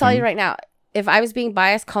 because nothing. I'll tell you right now, if I was being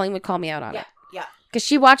biased, Colleen would call me out on it. Yeah. Because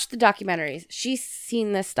she watched the documentaries. She's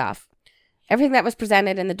seen this stuff. Everything that was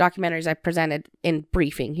presented in the documentaries I presented in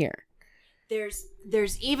briefing here.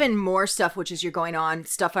 There's even more stuff, which is you're going on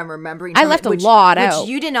stuff I'm remembering. I left a lot out. Which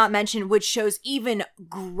you did not mention, which shows even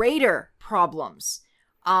greater problems.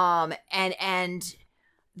 And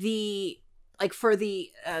the, like, for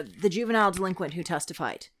the juvenile delinquent who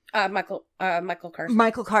testified. Michael Carson.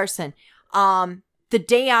 Michael Carson. The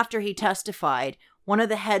day after he testified, one of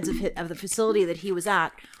the heads of the facility that he was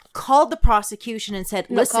at called the prosecution and said,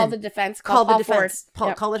 listen. Called the defense. Called the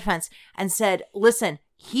defense and said, listen,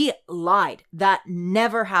 he lied. That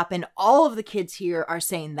never happened. All of the kids here are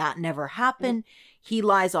saying that never happened. He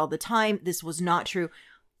lies all the time. This was not true.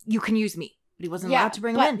 You can use me. But he wasn't allowed to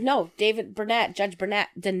bring him in. No, Judge Burnett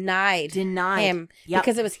denied him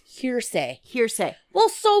because it was hearsay. Well,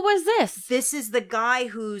 so was this. This is the guy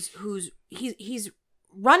he's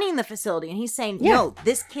running the facility, and he's saying, no,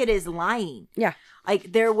 this kid is lying. Yeah.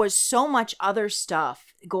 Like, there was so much other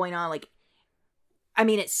stuff going on. Like, I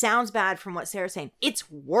mean, it sounds bad from what Sarah's saying.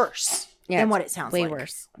 It's worse than what it sounds like.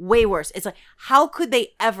 Way worse. It's like, how could they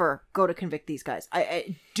ever go to convict these guys?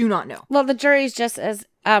 I do not know. Well, the jury's just as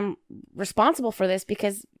responsible for this,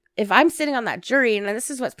 because if I'm sitting on that jury and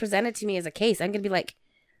this is what's presented to me as a case, I'm going to be like,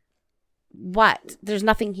 what? There's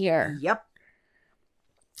nothing here. Yep.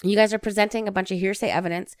 You guys are presenting a bunch of hearsay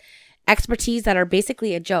evidence, expertise that are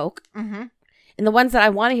basically a joke. Mm-hmm. And the ones that I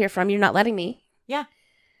want to hear from, you're not letting me. Yeah.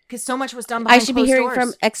 Because so much was done behind I should be hearing doors.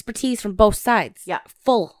 from expertise from both sides. Yeah.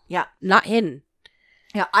 Full. Yeah. Not hidden.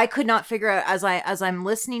 Yeah. I could not figure out, as I'm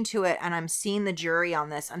listening to it and I'm seeing the jury on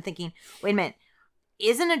this, I'm thinking, wait a minute.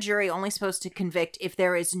 Isn't a jury only supposed to convict if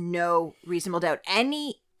there is no reasonable doubt?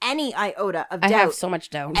 Any iota of doubt. I have so much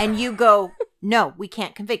doubt. And you go, no, we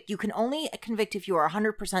can't convict. You can only convict if you are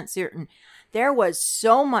 100% certain. There was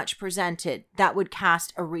so much presented that would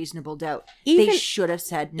cast a reasonable doubt. They should have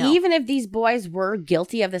said no. Even if these boys were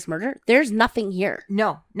guilty of this murder, there's nothing here.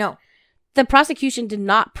 No. The prosecution did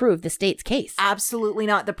not prove the state's case. Absolutely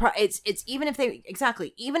not. It's even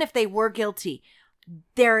if they were guilty,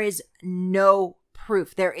 there is no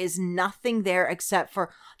proof. There is nothing there except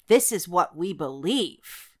for, this is what we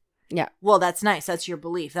believe. Yeah. Well, that's nice. That's your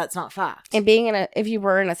belief. That's not fact. And if you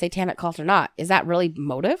were in a satanic cult or not, is that really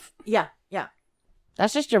motive? Yeah.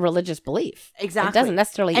 That's just your religious belief. Exactly. It doesn't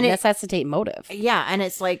necessarily necessitate motive. Yeah, and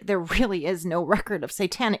it's like, there really is no record of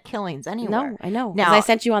satanic killings anywhere. No, I know. Now, I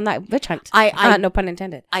sent you on that witch hunt. No pun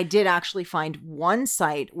intended. I did actually find one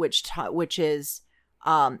site which is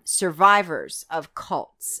survivors of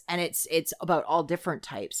cults, and it's about all different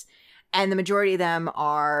types. And the majority of them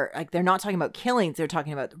are, like, they're not talking about killings. They're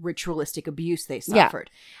talking about ritualistic abuse they suffered.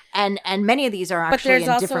 Yeah. And many of these are actually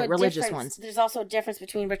in different religious ones. There's also a difference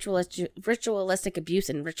between ritualistic abuse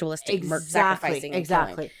and ritualistic sacrificing.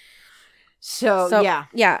 Exactly. So, yeah.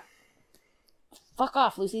 Yeah. Fuck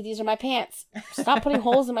off, Lucy. These are my pants. Stop putting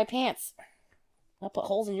holes in my pants. I'll put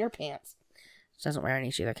holes in your pants. She doesn't wear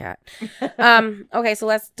any. She's a cat. Okay, so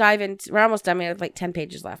let's dive into... We're almost done. We have like 10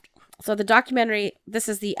 pages left. So the documentary, this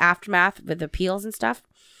is the aftermath with appeals and stuff.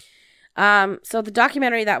 So the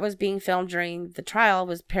documentary that was being filmed during the trial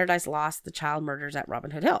was Paradise Lost, The Child Murders at Robin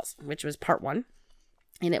Hood Hills, which was part 1.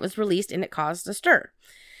 And it was released and it caused a stir.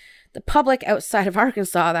 The public outside of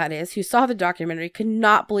Arkansas, that is, who saw the documentary could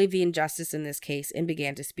not believe the injustice in this case and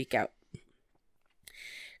began to speak out.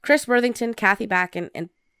 Chris Worthington, Kathy Backen, and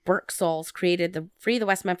Burke Souls created the Free the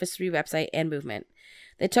West Memphis 3 website and movement.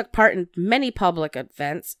 They took part in many public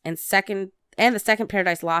events and the second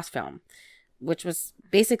Paradise Lost film, which was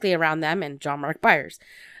basically around them and John Mark Byers.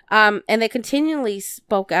 And they continually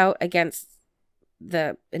spoke out against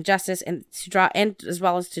the injustice and as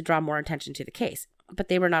well as to draw more attention to the case. But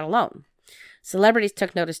they were not alone. Celebrities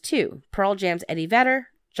took notice too. Pearl Jam's Eddie Vedder,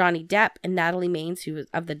 Johnny Depp, and Natalie Maines, who was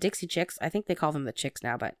of the Dixie Chicks. I think they call them the Chicks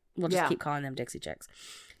now, but we'll just keep calling them Dixie Chicks.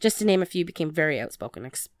 Just to name a few, became very outspoken,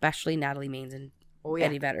 especially Natalie Maines and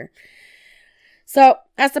Eddie Vedder. So,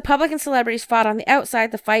 as the public and celebrities fought on the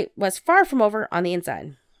outside, the fight was far from over on the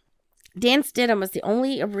inside. Dan Stidham was the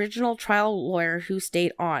only original trial lawyer who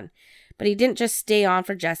stayed on. But he didn't just stay on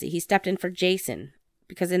for Jesse. He stepped in for Jason.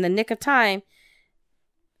 Because in the nick of time,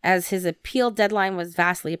 as his appeal deadline was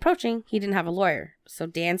vastly approaching, he didn't have a lawyer. So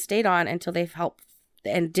Dan stayed on until they helped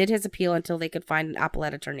and did his appeal until they could find an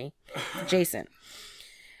appellate attorney, Jason.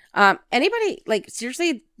 Anybody, like,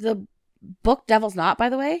 seriously, the book Devil's Knot, by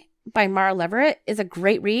the way, by Mara Leverett, is a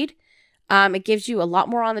great read. It gives you a lot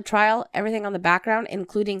more on the trial, everything on the background,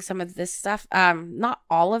 including some of this stuff. Not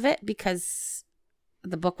all of it, because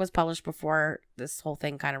the book was published before this whole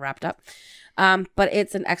thing kind of wrapped up. But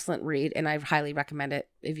it's an excellent read, and I highly recommend it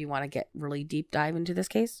if you want to get really deep dive into this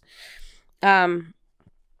case.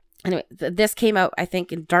 Anyway, this came out, I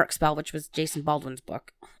think, in Dark Spell, which was Jason Baldwin's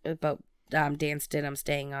book about Dan Stidham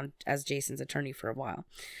staying on as Jason's attorney for a while.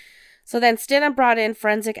 So then Stidham brought in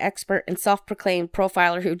forensic expert and self-proclaimed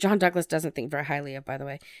profiler, who John Douglas doesn't think very highly of, by the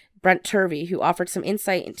way, Brent Turvey, who offered some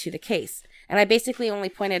insight into the case. And I basically only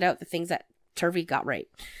pointed out the things that Turvey got right.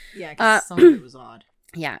 Yeah, because some of it was odd.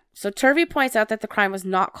 Yeah. So Turvey points out that the crime was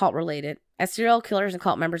not cult-related, as serial killers and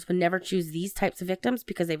cult members would never choose these types of victims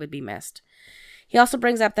because they would be missed. He also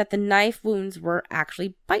brings up that the knife wounds were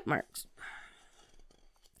actually bite marks.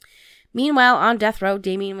 Meanwhile, on death row,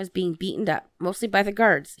 Damien was being beaten up, mostly by the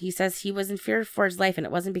guards. He says he was in fear for his life and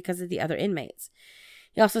it wasn't because of the other inmates.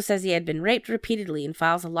 He also says he had been raped repeatedly and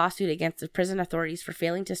files a lawsuit against the prison authorities for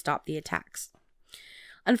failing to stop the attacks.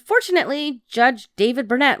 Unfortunately, Judge David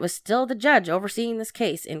Burnett was still the judge overseeing this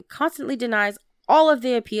case and constantly denies all of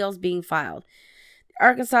the appeals being filed. The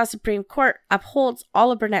Arkansas Supreme Court upholds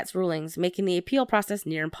all of Burnett's rulings, making the appeal process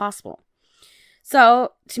near impossible.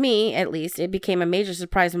 So, to me, at least, it became a major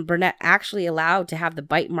surprise when Burnett actually allowed to have the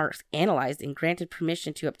bite marks analyzed and granted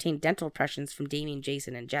permission to obtain dental impressions from Damien,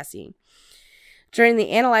 Jason, and Jesse. During the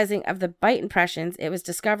analyzing of the bite impressions, it was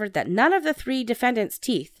discovered that none of the 3 defendants'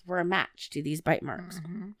 teeth were a match to these bite marks.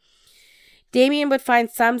 Mm-hmm. Damien would find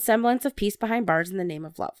some semblance of peace behind bars in the name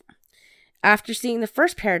of love. After seeing the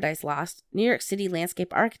first Paradise Lost, New York City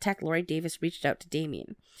landscape architect Laurie Davis reached out to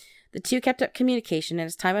Damien. The two kept up communication, and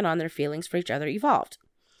as time went on, their feelings for each other evolved.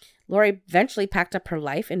 Laurie eventually packed up her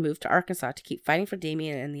life and moved to Arkansas to keep fighting for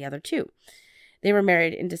Damien and the other 2. They were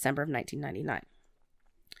married in December of 1999.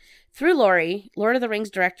 Through Laurie, Lord of the Rings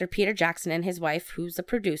director Peter Jackson and his wife, who's a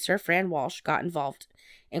producer, Fran Walsh, got involved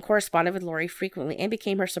and corresponded with Laurie frequently and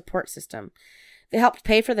became her support system. They helped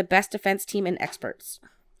pay for the best defense team and experts.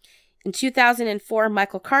 In 2004,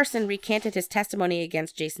 Michael Carson recanted his testimony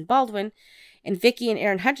against Jason Baldwin, and Vicky and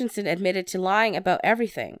Aaron Hutchinson admitted to lying about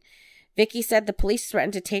everything. Vicky said the police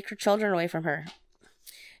threatened to take her children away from her.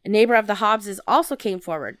 A neighbor of the Hobbses also came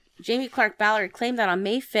forward. Jamie Clark Ballard claimed that on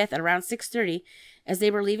May 5th at around 6:30, as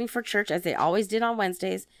they were leaving for church, as they always did on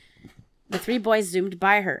Wednesdays, the 3 boys zoomed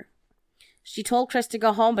by her. She told Chris to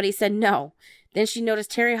go home, but he said no. Then she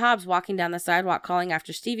noticed Terry Hobbs walking down the sidewalk calling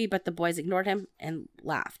after Stevie, but the boys ignored him and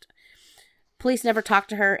laughed. Police never talked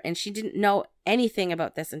to her, and she didn't know anything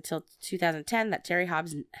about this until 2010, that Terry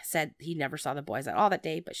Hobbs said he never saw the boys at all that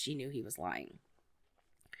day, but she knew he was lying.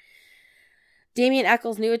 Damien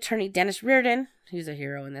Eccles' new attorney, Dennis Reardon, who's a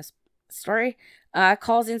hero in this story,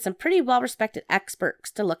 calls in some pretty well-respected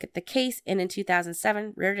experts to look at the case, and in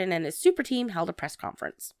 2007, Reardon and his super team held a press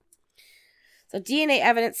conference. So DNA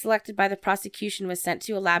evidence selected by the prosecution was sent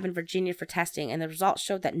to a lab in Virginia for testing, and the results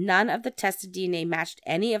showed that none of the tested DNA matched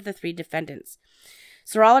any of the 3 defendants.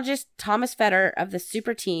 Serologist Thomas Fetter of the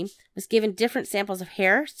super team was given different samples of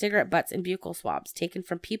hair, cigarette butts, and buccal swabs taken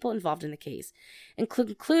from people involved in the case, and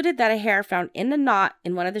concluded that a hair found in a knot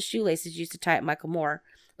in one of the shoelaces used to tie up Michael Moore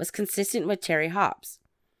was consistent with Terry Hobbs.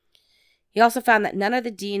 He also found that none of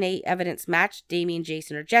the DNA evidence matched Damien,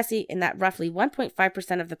 Jason, or Jesse, and that roughly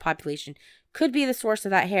 1.5% of the population could be the source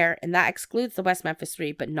of that hair, and that excludes the West Memphis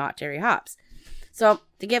 3, but not Terry Hobbs. So,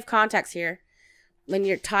 to give context here, when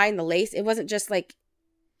you're tying the lace, it wasn't just like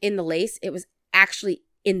in the lace, it was actually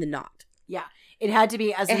in the knot. Yeah. It had to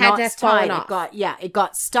be as the knot's tied. It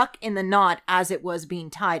got stuck in the knot as it was being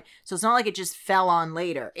tied. So it's not like it just fell on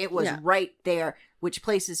later. It was right there, which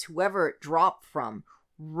places whoever it dropped from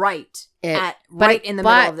right in the middle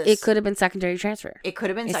of this. It could have been secondary transfer. It could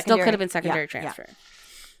have been secondary. It still could have been secondary transfer. Yeah.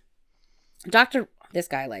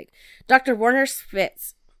 Dr. Werner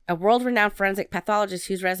Spitz, a world-renowned forensic pathologist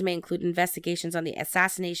whose resume included investigations on the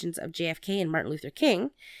assassinations of JFK and Martin Luther King,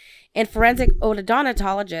 and forensic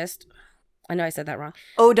odontologist, I know I said that wrong.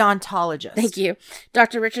 Odontologist. Thank you.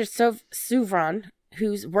 Dr. Richard Souvron,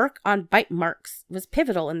 whose work on bite marks was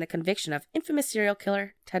pivotal in the conviction of infamous serial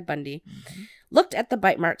killer Ted Bundy, looked at the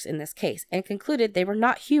bite marks in this case and concluded they were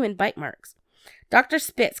not human bite marks. Dr.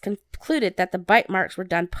 Spitz concluded that the bite marks were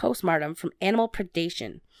done post-mortem from animal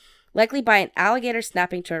predation, likely by an alligator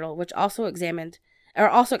snapping turtle, which also explained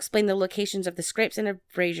the locations of the scrapes and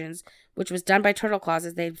abrasions, which was done by turtle claws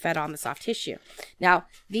as they fed on the soft tissue. Now,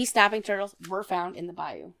 these snapping turtles were found in the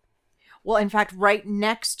bayou. Well, in fact, right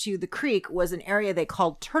next to the creek was an area they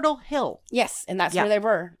called Turtle Hill. Yes, and that's where they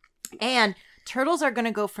were. And turtles are going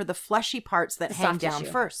to go for the fleshy parts that hang down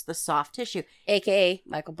first, the soft tissue. AKA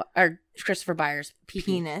Christopher Byers'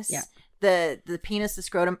 penis. Yeah. The penis, the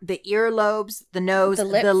scrotum, the earlobes, the nose,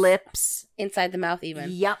 the lips. Inside the mouth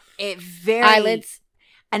even. Yep. Eyelids.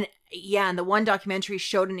 And the one documentary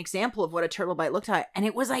showed an example of what a turtle bite looked like, and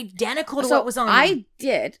it was identical to what was on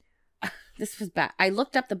This was bad. I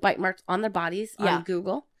looked up the bite marks on their bodies on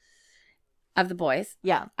Google. of the boys.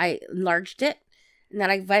 Yeah. I enlarged it, and then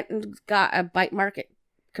I went and got a bite mark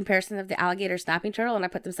comparison of the alligator snapping turtle, and I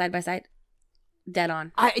put them side by side. Dead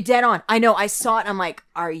on. Dead on. I know. I saw it. And I'm like,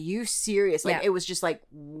 are you serious? Like, Yeah. it was just like,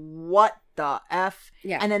 what the F?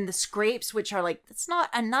 Yeah. And then the scrapes, which are like, it's not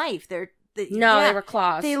a knife. They were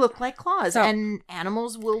claws. They look like claws. So- and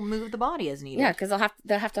animals will move the body as needed. Yeah, because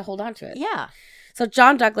they'll have to hold on to it. Yeah. So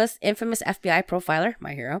John Douglas, infamous FBI profiler,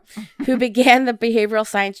 my hero, who began the behavioral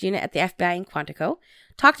science unit at the FBI in Quantico,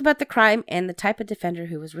 talked about the crime and the type of defender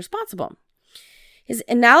who was responsible. His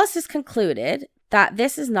analysis concluded that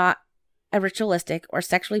this is not a ritualistic or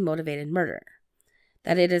sexually motivated murder,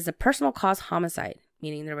 that it is a personal cause homicide,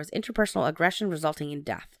 meaning there was interpersonal aggression resulting in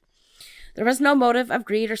death. There was no motive of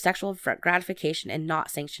greed or sexual gratification and not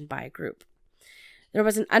sanctioned by a group. There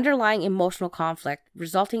was an underlying emotional conflict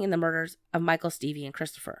resulting in the murders of Michael, Stevie, and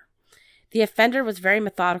Christopher. The offender was very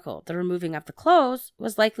methodical. The removing of the clothes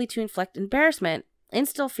was likely to inflict embarrassment,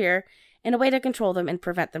 instill fear, and a way to control them and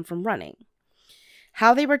prevent them from running.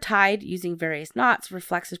 How they were tied using various knots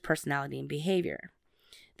reflects his personality and behavior.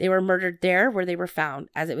 They were murdered there where they were found,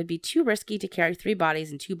 as it would be too risky to carry 3 bodies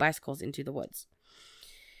and 2 bicycles into the woods.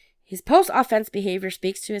 His post-offense behavior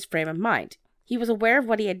speaks to his frame of mind. He was aware of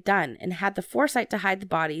what he had done and had the foresight to hide the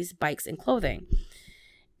bodies, bikes, and clothing.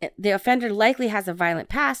 The offender likely has a violent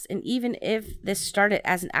past, and even if this started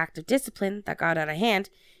as an act of discipline that got out of hand,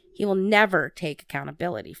 he will never take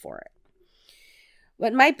accountability for it.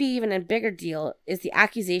 What might be even a bigger deal is the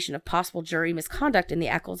accusation of possible jury misconduct in the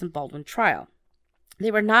Eccles and Baldwin trial. They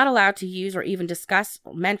were not allowed to use or even discuss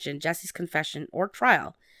or mention Jesse's confession or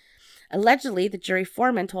trial. Allegedly, the jury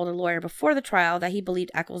foreman told a lawyer before the trial that he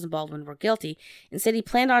believed Eccles and Baldwin were guilty and said he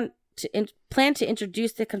planned to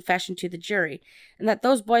introduce the confession to the jury and that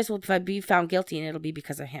those boys will be found guilty and it'll be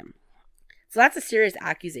because of him. So that's a serious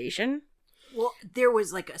accusation. Well, there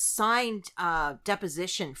was like a signed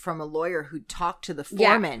deposition from a lawyer who talked to the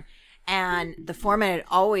foreman. Yeah. And the foreman had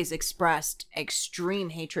always expressed extreme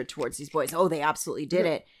hatred towards these boys. Oh, they absolutely did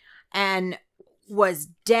it. And was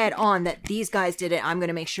dead on that these guys did it. I'm going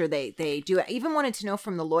to make sure they do it. I even wanted to know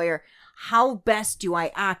from the lawyer, how best do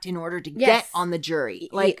I act in order to get on the jury?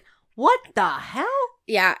 Like, what the hell?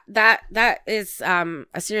 Yeah, that is a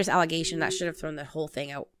serious allegation that should have thrown the whole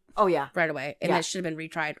thing out. Oh, yeah. Right away. And it should have been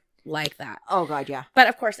retried like that. Oh, God, yeah. But,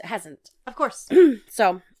 of course, it hasn't. Of course.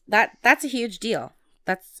 So, that's a huge deal.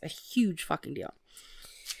 That's a huge fucking deal.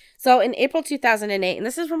 So, in April 2008, and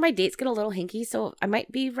this is where my dates get a little hinky, so I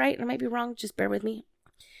might be right and I might be wrong. Just bear with me.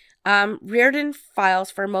 Reardon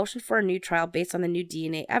files for a motion for a new trial based on the new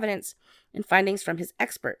DNA evidence and findings from his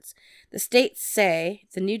experts. The states say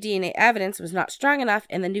the new DNA evidence was not strong enough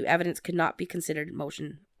and the new evidence could not be considered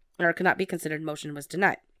motion was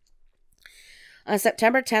denied. On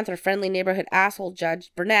September 10th, our friendly neighborhood asshole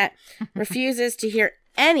Judge Burnett refuses to hear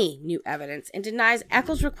any new evidence and denies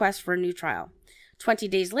Eccles' request for a new trial. 20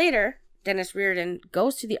 days later, Dennis Reardon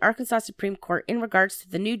goes to the Arkansas Supreme Court in regards to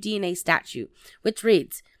the new DNA statute, which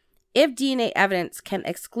reads, if DNA evidence can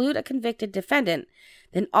exclude a convicted defendant,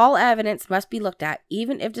 then all evidence must be looked at,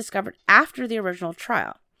 even if discovered after the original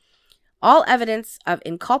trial. All evidence of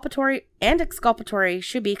inculpatory and exculpatory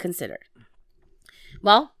should be considered.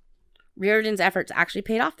 Well, Reardon's efforts actually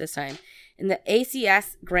paid off this time, and the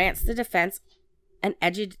ACS grants the defense an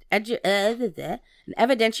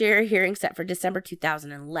evidentiary hearing set for December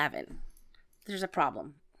 2011. There's a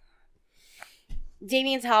problem.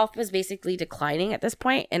 Damien's health was basically declining at this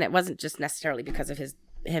point, and it wasn't just necessarily because of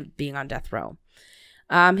him being on death row.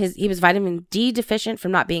 He was vitamin D deficient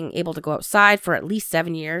from not being able to go outside for at least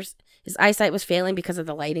 7 years. His eyesight was failing because of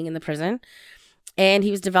the lighting in the prison, and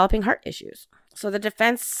he was developing heart issues. So the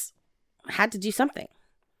defense had to do something.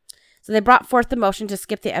 So they brought forth the motion to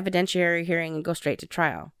skip the evidentiary hearing and go straight to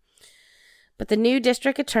trial. But the new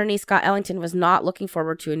district attorney, Scott Ellington, was not looking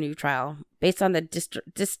forward to a new trial based on the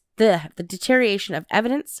deterioration of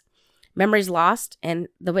evidence, memories lost, and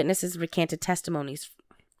the witnesses' recanted testimonies.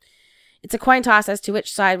 It's a coin toss as to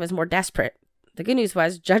which side was more desperate. The good news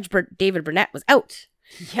was Judge David Burnett was out.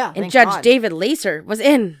 Yeah, and Judge David Lacer was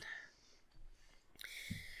in.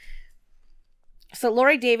 So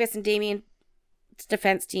Lori Davis and Damien's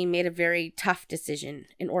defense team made a very tough decision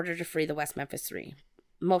in order to free the West Memphis Three,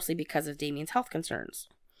 mostly because of Damien's health concerns.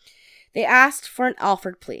 They asked for an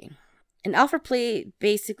Alford plea. An Alford plea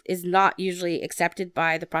is not usually accepted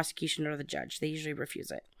by the prosecution or the judge. They usually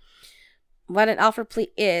refuse it. What an Alford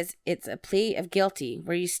plea is, it's a plea of guilty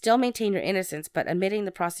where you still maintain your innocence but admitting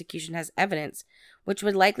the prosecution has evidence which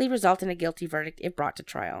would likely result in a guilty verdict if brought to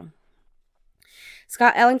trial.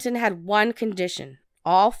 Scott Ellington had one condition.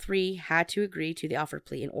 All three had to agree to the Alford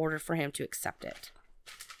plea in order for him to accept it.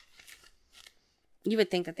 You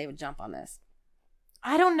would think that they would jump on this.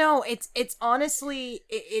 I don't know. It's honestly,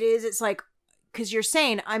 it is. It's like, because you're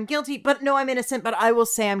saying I'm guilty, but no, I'm innocent, but I will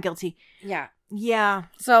say I'm guilty. Yeah. Yeah.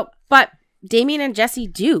 So, but Damien and Jesse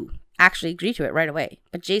do actually agree to it right away.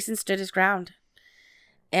 But Jason stood his ground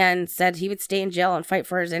and said he would stay in jail and fight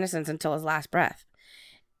for his innocence until his last breath.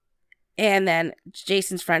 And then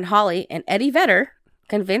Jason's friend Holly and Eddie Vedder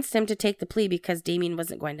convinced him to take the plea because Damien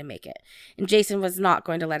wasn't going to make it. And Jason was not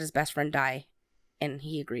going to let his best friend die. And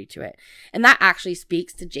he agreed to it. And that actually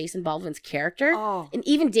speaks to Jason Baldwin's character. Oh. And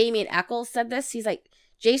even Damien Eccles said this. He's like,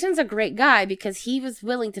 Jason's a great guy because he was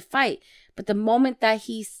willing to fight. But the moment that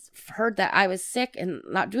he heard that I was sick and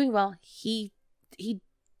not doing well, he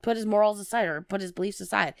put his morals aside or put his beliefs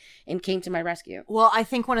aside and came to my rescue. Well, I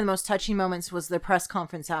think one of the most touching moments was the press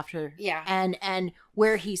conference after. Yeah. And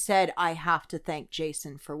where he said, I have to thank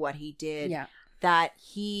Jason for what he did. Yeah. That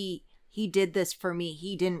he did this for me.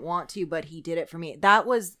 He didn't want to, but he did it for me. That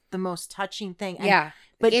was the most touching thing. And, yeah.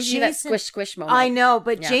 But it gives Jason, you that squish moment. I know,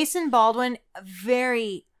 but Yeah. Jason Baldwin,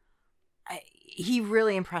 he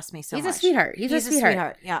really impressed me so He's much. a sweetheart. He's a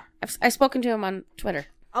sweetheart. Yeah. I've spoken to him on Twitter.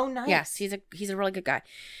 Oh, nice. Yes, he's a really good guy.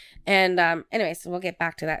 And anyway, so we'll get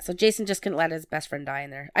back to that. So Jason just couldn't let his best friend die in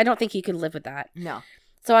there. I don't think he could live with that. No.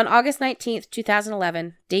 So on August 19th,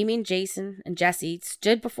 2011, Damien, Jason, and Jesse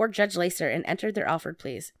stood before Judge Lacer and entered their Alford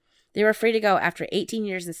pleas. They were free to go after 18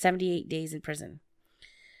 years and 78 days in prison.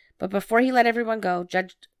 But before he let everyone go,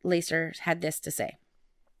 Judge Lacer had this to say.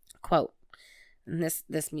 Quote, and this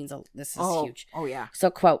is huge. Oh, yeah. So,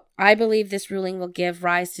 quote, I believe this ruling will give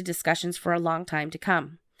rise to discussions for a long time to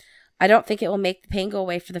come. I don't think it will make the pain go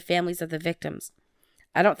away for the families of the victims.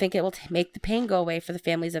 I don't think it will make the pain go away for the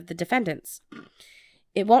families of the defendants.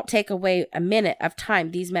 It won't take away a minute of time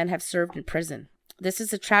these men have served in prison. This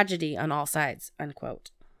is a tragedy on all sides, unquote.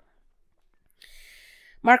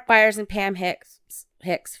 Mark Byers and Pam Hicks,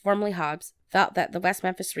 formerly Hobbs, felt that the West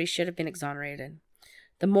Memphis Three should have been exonerated.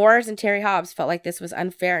 The Moores and Terry Hobbs felt like this was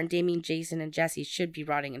unfair and Damien, Jason, and Jesse should be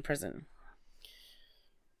rotting in prison.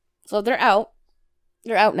 So they're out.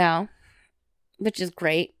 They're out now, which is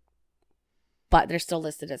great, but they're still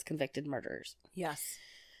listed as convicted murderers. Yes.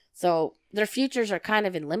 So their futures are kind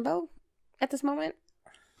of in limbo at this moment,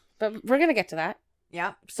 but we're going to get to that.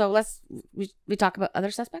 Yeah. So we talk about other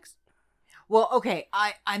suspects? Well, okay.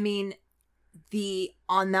 I mean,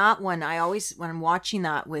 on that one, I always, when I'm watching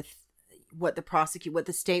that with what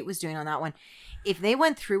the state was doing on that one, if they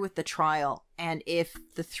went through with the trial and if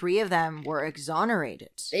the three of them were exonerated,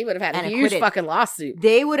 they would have had a huge acquitted, fucking lawsuit.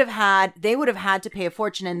 They would have had to pay a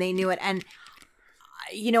fortune, and they knew it. And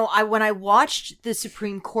when I watched the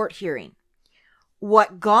Supreme Court hearing,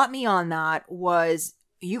 what got me on that was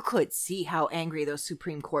you could see how angry those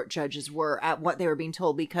Supreme Court judges were at what they were being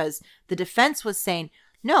told, because the defense was saying,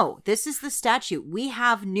 no, this is the statute. We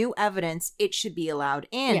have new evidence. It should be allowed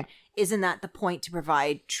in. Yeah. Isn't that the point, to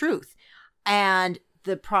provide truth? And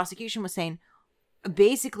the prosecution was saying,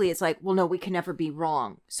 basically, it's like, well, no, we can never be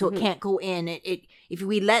wrong. So it can't go in. If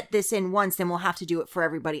we let this in once, then we'll have to do it for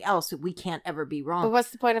everybody else. We can't ever be wrong. But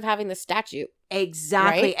what's the point of having the statute?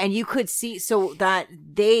 Exactly. Right? And you could see, so that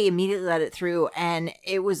they immediately let it through. And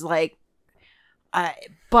it was like,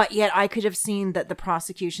 but yet I could have seen that the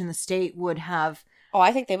prosecution, the state would have. Oh,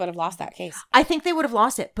 I think they would have lost that case. I think they would have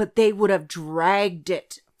lost it, but they would have dragged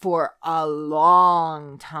it for a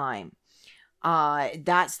long time.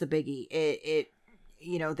 That's the biggie.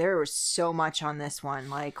 There was so much on this one.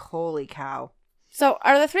 Like, holy cow. So,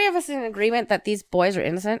 are the three of us in agreement that these boys are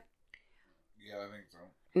innocent? Yeah, I think so.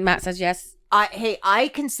 Matt says yes. I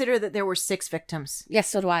consider that there were 6 victims. Yes,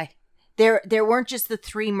 so do I. There weren't just the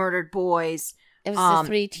 3 murdered boys. It was the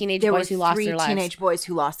 3 teenage boys who lost their lives. There were 3 teenage boys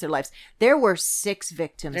who lost their lives. There were 6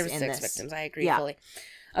 victims in this. There were 6 victims. I agree fully.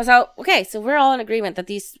 So we're all in agreement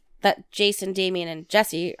that Jason, Damien, and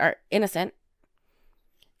Jesse are innocent.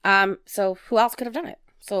 So who else could have done it?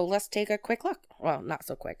 So let's take a quick look. Well, not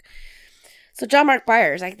so quick. So John Mark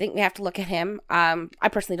Byers, I think we have to look at him. I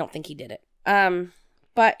personally don't think he did it.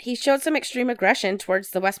 But he showed some extreme aggression towards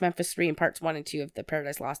the West Memphis 3 in parts 1 and 2 of the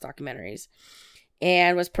Paradise Lost documentaries,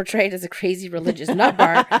 and was portrayed as a crazy religious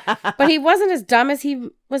nutbar. But he wasn't as dumb as he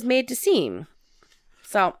was made to seem.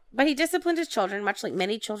 But he disciplined his children, much like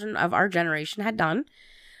many children of our generation had done.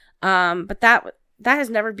 But that has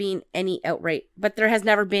never been any outright. But there has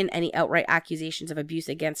never been any outright accusations of abuse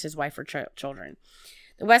against his wife or children.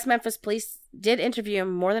 The West Memphis police did interview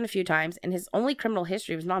him more than a few times, and his only criminal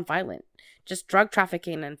history was nonviolent, just drug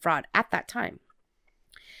trafficking and fraud at that time.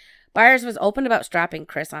 Byers was open about strapping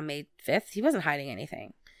Chris on May 5th. He wasn't hiding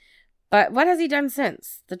anything. But what has he done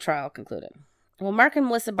since the trial concluded? Well, Mark and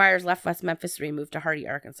Melissa Byers left West Memphis 3 and moved to Hardy,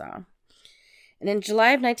 Arkansas. And in July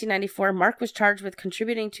of 1994, Mark was charged with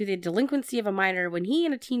contributing to the delinquency of a minor when he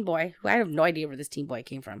and a teen boy, who I have no idea where this teen boy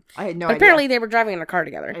came from. I had no but idea. apparently they were driving in a car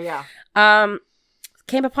together. Yeah.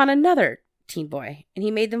 Came upon another teen boy, and he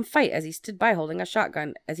made them fight as he stood by holding a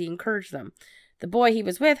shotgun as he encouraged them. The boy he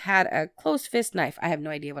was with had a closed fist knife. I have no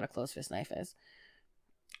idea what a closed fist knife is.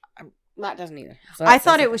 Matt doesn't either. So I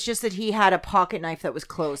thought it was just that he had a pocket knife that was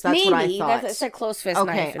closed. That's what I thought. It said closed fist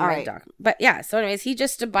knife in my doc. But yeah, so anyways, he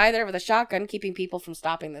just stood by there with a shotgun, keeping people from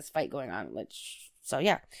stopping this fight going on. So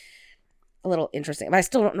yeah, a little interesting. But I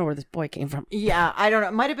still don't know where this boy came from. Yeah, I don't know.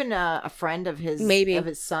 It might have been a friend of his, maybe of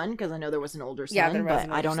his son, because I know there was an older son. Yeah, there was.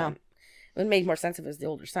 But I don't know. It would make more sense if it was the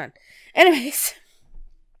older son. Anyways,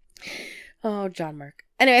 oh, John Mark.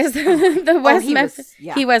 Anyways, the West Memphis,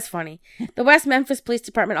 he was funny. The West Memphis Police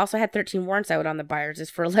Department also had 13 warrants out on the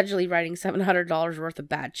Byerses for allegedly writing $700 worth of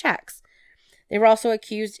bad checks. They were also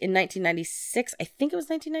accused in 1996, I think it was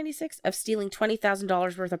 1996, of stealing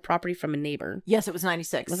 $20,000 worth of property from a neighbor. Yes, it was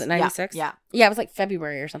 96. Was it 96? Yeah. Yeah, it was like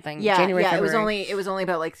February or something. Yeah, January, yeah. February. It was only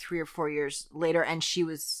about like 3 or 4 years later, and she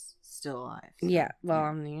was still alive. So. Yeah,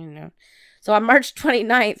 well, you know. So on March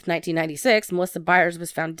 29th, 1996, Melissa Byers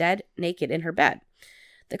was found dead, naked in her bed.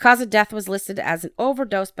 The cause of death was listed as an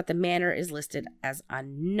overdose, but the manner is listed as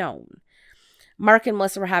unknown. Mark and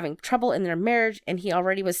Melissa were having trouble in their marriage, and he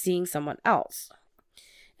already was seeing someone else.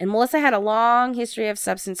 And Melissa had a long history of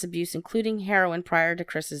substance abuse, including heroin prior to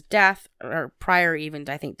Chris's death, or prior even,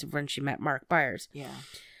 I think, to when she met Mark Byers.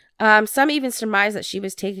 Yeah. Some even surmised that she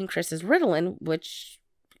was taking Chris's Ritalin, which,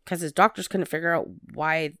 because his doctors couldn't figure out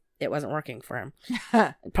why it wasn't working for him.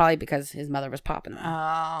 Probably because his mother was popping them.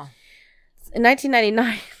 Oh. In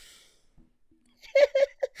 1999,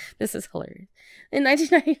 this is hilarious. In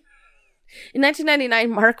 1999,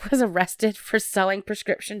 Mark was arrested for selling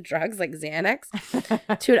prescription drugs like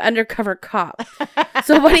Xanax to an undercover cop.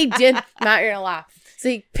 So what he did, Matt, you're gonna laugh. So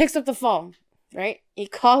he picks up the phone, right? He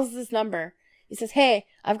calls this number. He says, "Hey,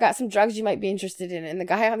 I've got some drugs you might be interested in." And the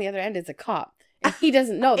guy on the other end is a cop, and he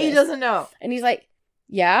doesn't know this. He doesn't know. And he's like,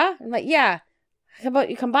 "Yeah?" I'm like, "Yeah. How about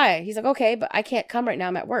you come by?" He's like, "Okay, but I can't come right now.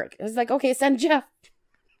 I'm at work." I was like, "Okay, send Jeff."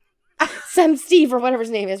 Send Steve or whatever his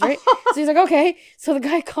name is, right? So he's like, "Okay." So the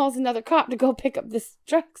guy calls another cop to go pick up this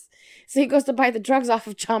drugs. So he goes to buy the drugs off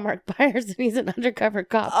of John Mark Byers, and he's an undercover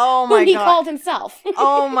cop. Oh my God. He called himself.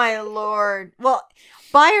 Oh my Lord. Well,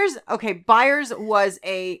 Byers was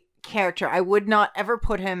a character. I would not ever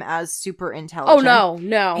put him as super intelligent. Oh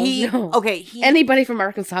no. Okay. Anybody from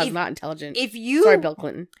Arkansas is not intelligent. Sorry, Bill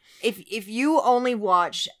Clinton. If you only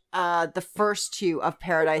watch the first 2 of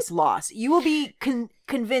Paradise Lost, you will be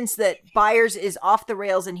convinced that Byers is off the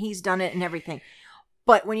rails and he's done it and everything.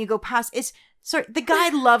 But when you go past, the guy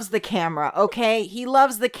loves the camera. Okay, he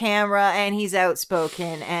loves the camera and he's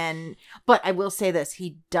outspoken. But I will say this: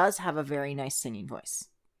 he does have a very nice singing voice.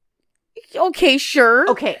 Okay, sure.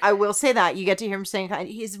 Okay, I will say that. You get to hear him sing.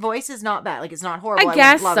 His voice is not bad. Like, it's not horrible. I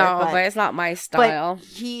guess love so, it, but it's not my style. But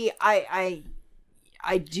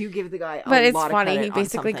I do give the guy a lot of But credit. it's funny. He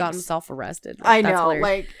basically got himself arrested. Like, I know, hilarious.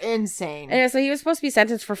 like, insane. And so he was supposed to be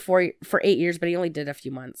sentenced for 8 years, but he only did a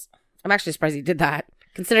few months. I'm actually surprised he did that,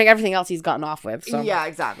 considering everything else he's gotten off with. So. Yeah,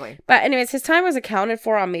 exactly. But anyways, his time was accounted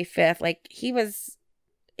for on May 5th. Like, he was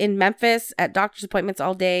in Memphis at doctor's appointments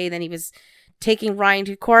all day. Then he was taking Ryan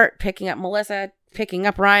to court, picking up Melissa, picking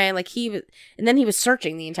up Ryan. Like, he was, and then he was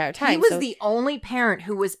searching the entire time. He was the only parent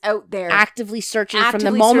who was out there actively searching from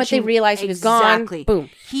the moment they realized he was gone.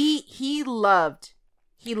 Boom. He loved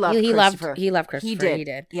Christopher. He loved Christopher. He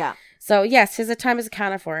did. Yeah. So yes, his time is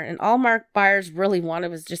accounted for, and all Mark Byers really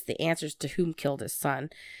wanted was just the answers to whom killed his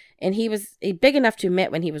son. And he was big enough to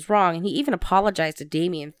admit when he was wrong, and he even apologized to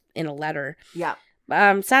Damien in a letter. Yeah.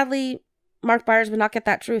 Sadly, Mark Byers would not get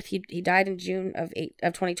that truth. He died in June of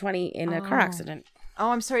 2020 in a car accident. Oh,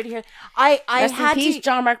 I'm sorry to hear. I Rest had in peace,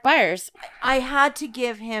 John Mark Byers. I had to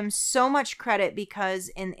give him so much credit because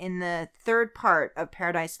in the third part of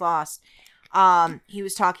Paradise Lost, he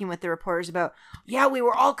was talking with the reporters about, yeah, we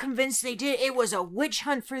were all convinced they did. It was a witch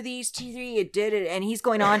hunt for these three. It did it, and he's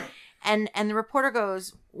going on, and the reporter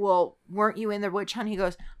goes, "Well, weren't you in the witch hunt?" He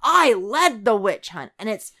goes, "I led the witch hunt," and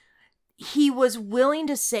he was willing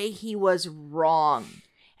to say he was wrong.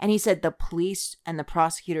 And he said the police and the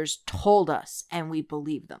prosecutors told us and we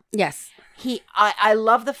believed them. Yes. I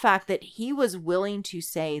love the fact that he was willing to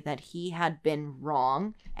say that he had been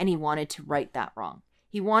wrong and he wanted to right that wrong.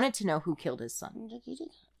 He wanted to know who killed his son.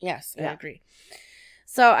 Yes, I agree.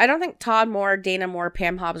 So I don't think Todd Moore, Dana Moore,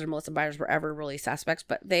 Pam Hobbs, or Melissa Byers were ever really suspects,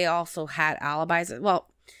 but they also had alibis. Well,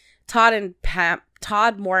 Todd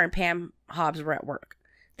Moore and Pam Hobbs were at work.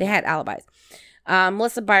 They had alibis.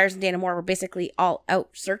 Melissa Byers and Dana Moore were basically all out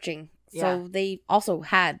searching So they also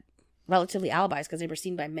had relatively alibis because they were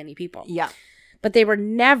seen by many people. Yeah. But they were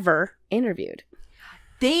never interviewed.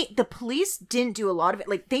 The police didn't do a lot of it.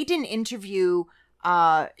 Like, they didn't interview,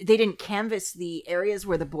 they didn't canvass the areas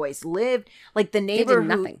where the boys lived. Like, the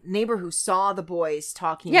neighbor who saw the boys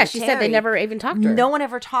talking Yeah, to she Terry, said they never even talked to her. No one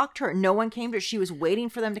ever talked to her. No one came to her. She was waiting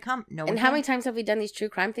for them to come. No one And came. how many times have we done these true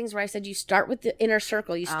crime things where I said you start with the inner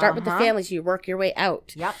circle, you start with the families, you work your way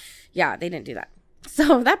out? Yep. Yeah, they didn't do that.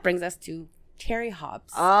 So that brings us to Terry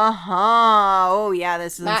Hobbs. Oh, yeah,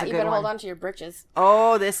 this is Matt, a you good better one. hold on to your britches.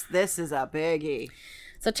 Oh, this is a biggie.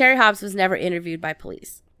 So Terry Hobbs was never interviewed by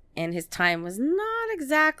police, and his time was not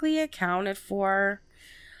exactly accounted for.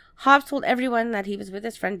 Hobbs told everyone that he was with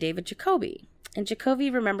his friend David Jacoby, and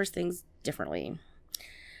Jacoby remembers things differently.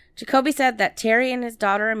 Jacoby said that Terry and his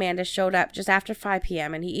daughter Amanda showed up just after 5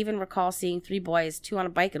 p.m., and he even recalls seeing 3 boys, 2 on a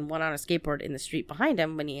bike and 1 on a skateboard, in the street behind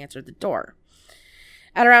him when he answered the door.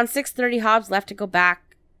 At around 6:30, Hobbs left to go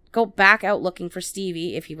back out looking for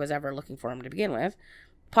Stevie, if he was ever looking for him to begin with,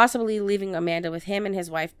 possibly leaving Amanda with him and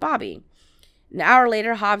his wife, Bobby. An hour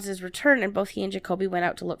later, Hobbs is returned, and both he and Jacoby went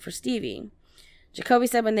out to look for Stevie. Jacoby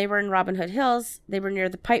said when they were in Robin Hood Hills, they were near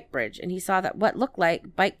the pipe bridge, and he saw that what looked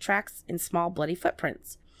like bike tracks and small bloody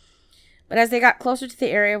footprints. But as they got closer to the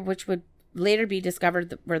area, which would later be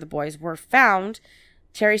discovered where the boys were found,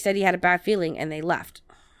 Terry said he had a bad feeling, and they left.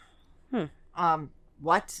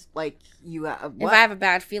 What? Like, you, what? If I have a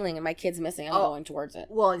bad feeling and my kid's missing, I'm going towards it.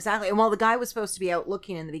 Well, exactly. And while the guy was supposed to be out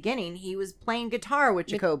looking in the beginning, he was playing guitar with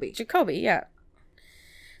Jacoby. Jacoby, yeah.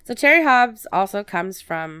 So Terry Hobbs also comes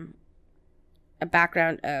from a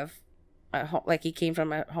background of, he came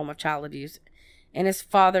from a home of child abuse, and his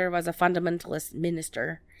father was a fundamentalist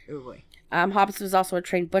minister. Oh boy. Hobbs was also a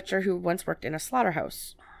trained butcher who once worked in a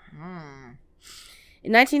slaughterhouse.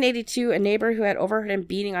 In 1982, a neighbor who had overheard him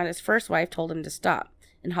beating on his first wife told him to stop,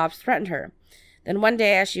 and Hobbs threatened her. Then one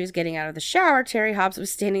day, as she was getting out of the shower, Terry Hobbs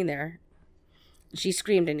was standing there. She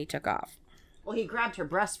screamed, and he took off. Well, he grabbed her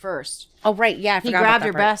breast first. Oh, right, yeah, I forgot He grabbed about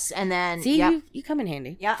her that part. breast, and then... See, yep. you come in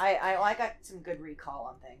handy. Yeah, I got some good recall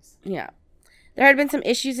on things. Yeah. There had been some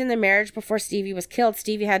issues in their marriage before Stevie was killed.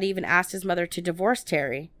 Stevie had even asked his mother to divorce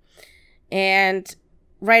Terry. And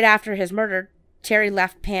right after his murder, Terry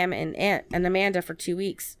left Pam and Amanda for 2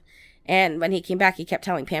 weeks. And when he came back, he kept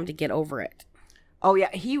telling Pam to get over it. Oh,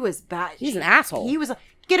 yeah, he was bad. He's an asshole. He was like,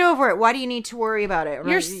 get over it. Why do you need to worry about it?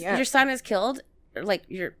 Your son is killed. Like,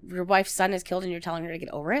 your wife's son is killed and you're telling her to get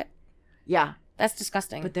over it? Yeah. That's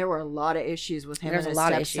disgusting. But there were a lot of issues with him There's and his a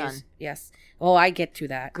lot stepson. of issues. Yes. Oh, I get to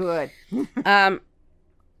that. Good.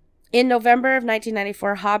 In November of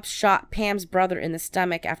 1994, Hobbs shot Pam's brother in the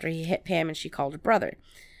stomach after he hit Pam and she called her brother.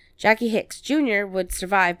 Jackie Hicks Jr. would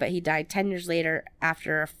survive, but he died 10 years later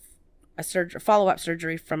after a follow-up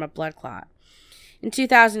surgery from a blood clot. In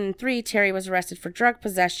 2003, Terry was arrested for drug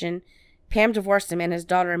possession. Pam divorced him, and his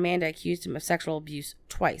daughter Amanda accused him of sexual abuse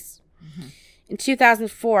twice. Mm-hmm. In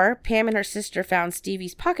 2004, Pam and her sister found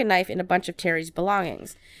Stevie's pocket knife in a bunch of Terry's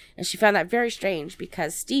belongings. And she found that very strange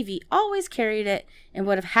because Stevie always carried it and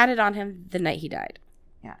would have had it on him the night he died.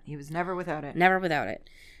 Yeah, he was never without it. Never without it.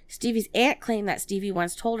 Stevie's aunt claimed that Stevie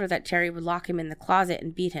once told her that Terry would lock him in the closet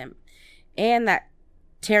and beat him. And that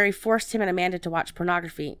Terry forced him and Amanda to watch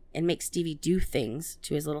pornography and make Stevie do things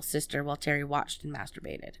to his little sister while Terry watched and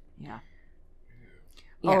masturbated. Yeah.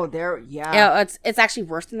 Yeah. Oh, Yeah, it's actually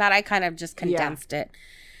worse than that. I kind of just condensed it.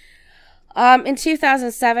 In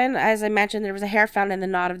 2007, as I mentioned, there was a hair found in the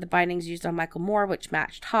knot of the bindings used on Michael Moore, which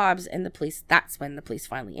matched Hobbs, and that's when the police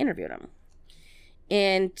finally interviewed him.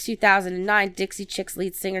 In 2009, Dixie Chicks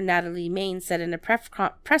lead singer Natalie Maine said in a press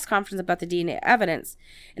conference about the DNA evidence,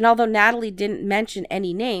 and although Natalie didn't mention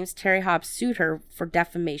any names, Terry Hobbs sued her for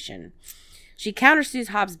defamation. She countersues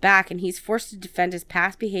Hobbs back, and he's forced to defend his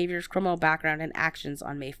past behaviors, criminal background, and actions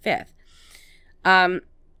on May 5th.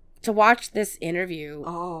 To watch this interview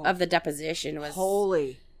of the deposition was...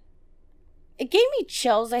 Holy. It gave me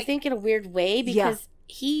chills, I think, in a weird way, because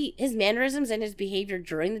his mannerisms and his behavior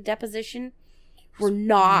during the deposition were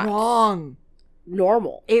not... wrong.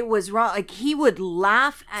 Normal. It was wrong. Like, he would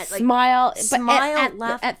laugh at... Like, smile,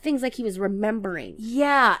 laugh. At things like he was remembering.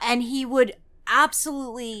 Yeah, and he would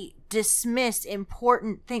absolutely dismiss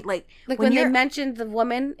important things. Like when they mentioned the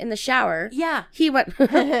woman in the shower. Yeah. He went...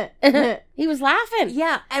 he was laughing.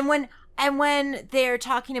 Yeah, and when they're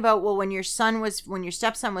talking about, well, when your stepson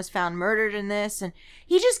was found murdered in this, and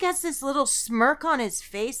he just gets this little smirk on his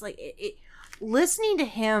face. Like, listening to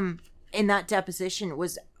him in that deposition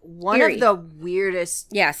was one eerie. of the weirdest.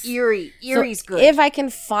 Yes. Eerie's so good. If I can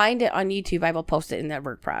find it on YouTube, I will post it in the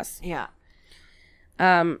WordPress. Yeah.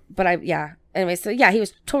 But anyway, so yeah, he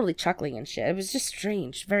was totally chuckling and shit. It was just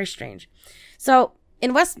strange, very strange. So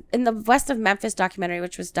in the West of Memphis documentary,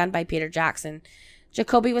 which was done by Peter Jackson,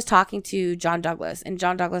 Jacoby was talking to John Douglas, and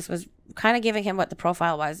John Douglas was kind of giving him what the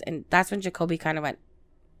profile was, and that's when Jacoby kind of went,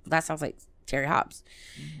 that sounds like Terry Hobbs.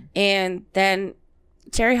 Mm-hmm. And then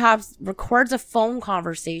Terry Hobbs records a phone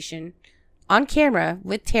conversation on camera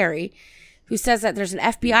with Terry, who says that there's an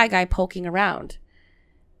FBI guy poking around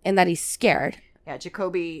and that he's scared. Yeah,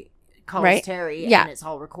 Jacoby calls Terry and it's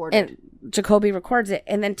all recorded. And Jacoby records it.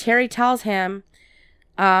 And then Terry tells him,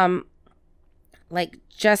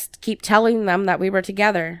 just keep telling them that we were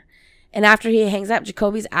together. And after he hangs up,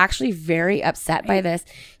 Jacoby's actually very upset by this.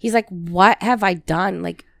 He's like, what have I done?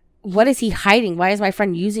 Like, what is he hiding? Why is my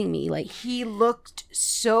friend using me? Like, he looked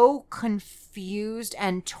so confused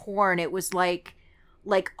and torn. It was like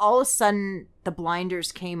all of a sudden the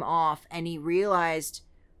blinders came off and he realized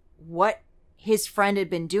what his friend had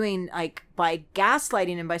been doing, like by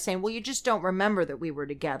gaslighting him, by saying, well, you just don't remember that we were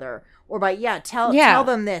together, or by tell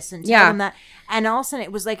them this and tell them that. And all of a sudden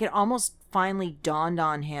it was like it almost finally dawned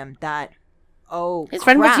on him that, oh, his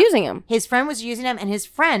friend was using him. His friend was using him, and his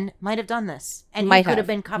friend might have done this, and he could have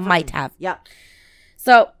been covered. Might have. Yeah.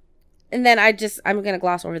 So, and then I'm going to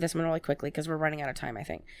gloss over this one really quickly because we're running out of time, I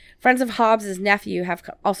think. Friends of Hobbs' nephew have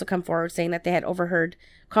also come forward saying that they had overheard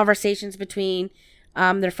conversations between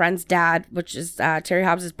their friend's dad, which is Terry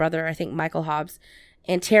Hobbs' brother, I think Michael Hobbs,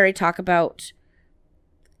 and Terry talk about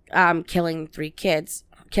killing the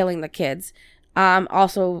kids.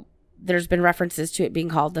 Also, there's been references to it being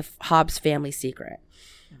called the Hobbs family secret.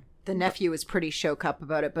 The nephew was pretty shook up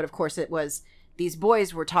about it, but of course it was, these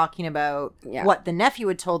boys were talking about what the nephew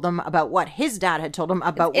had told them, about what his dad had told him,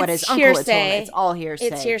 about what his uncle had told him. It's all hearsay.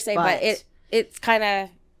 It's hearsay, but it's kind of...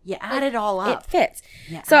 You add it all up. It fits.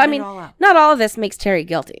 So, I mean, not all of this makes Terry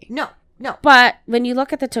guilty. No. But when you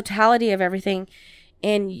look at the totality of everything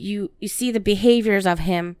and you see the behaviors of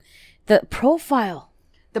him, the profile...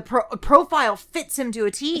 The profile fits him to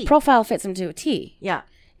a T. Yeah.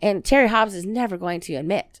 And Terry Hobbs is never going to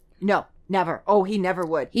admit. No, never. Oh, he never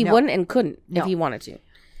would. He wouldn't and couldn't if he wanted to.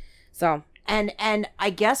 So... And I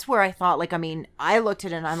guess where I thought, I looked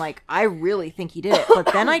at it and I'm like, I really think he did it.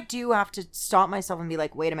 But then I do have to stop myself and be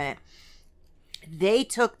like, wait a minute. They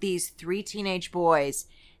took these 3 teenage boys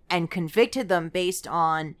and convicted them based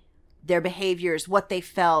on their behaviors, what they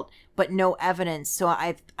felt, but no evidence. So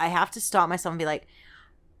I have to stop myself and be like,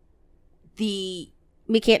 we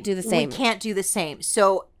can't do the same.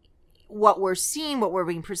 So what we're seeing, what we're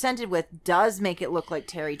being presented with does make it look like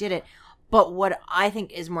Terry did it. But what I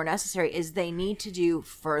think is more necessary is they need to do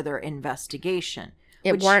further investigation.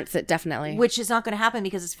 It warrants it, definitely. Which is not going to happen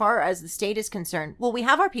because as far as the state is concerned, well, we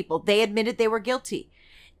have our people. They admitted they were guilty.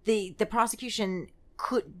 The prosecution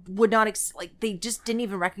would not, they just didn't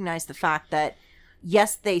even recognize the fact that,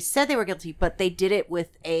 yes, they said they were guilty, but they did it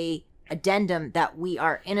with a addendum that we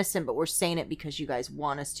are innocent, but we're saying it because you guys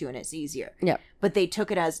want us to and it's easier. Yeah. But they took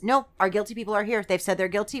it as, no, our guilty people are here. They've said they're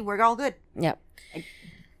guilty. We're all good. Yeah.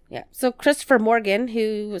 Yeah. So Christopher Morgan,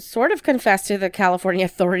 who sort of confessed to the California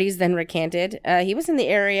authorities, then recanted. He was in the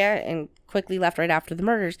area and quickly left right after the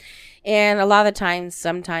murders. And a lot of the times,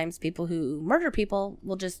 sometimes people who murder people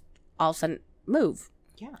will just all of a sudden move.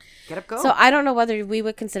 Yeah. Get up, go. So I don't know whether we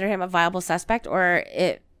would consider him a viable suspect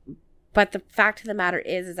but the fact of the matter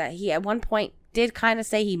is that he at one point did kind of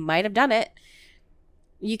say he might have done it.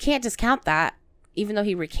 You can't discount that, even though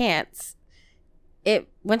he recants.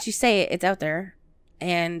 Once you say it, it's out there.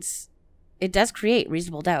 And it does create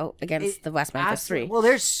reasonable doubt against the West Memphis 3. Well,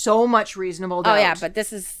 there's so much reasonable doubt. Oh, yeah, but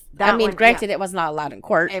this is... granted, it was not allowed in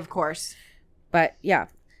court. Of course. But, yeah.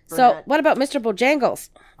 So, what about Mr. Bojangles?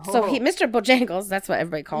 Oh. So, Mr. Bojangles, that's what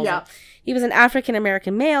everybody calls him. He was an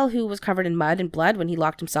African-American male who was covered in mud and blood when he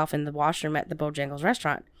locked himself in the washroom at the Bojangles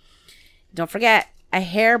restaurant. Don't forget, a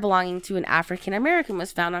hair belonging to an African-American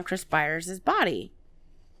was found on Chris Byers' body.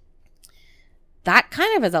 That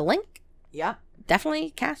kind of is a link. Yeah. Definitely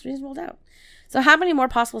cast reasonable doubt. So how many more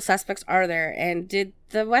possible suspects are there? And did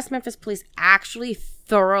the West Memphis police actually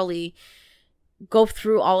thoroughly go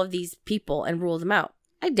through all of these people and rule them out?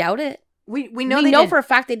 I doubt it. We know for a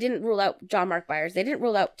fact they didn't rule out John Mark Byers. They didn't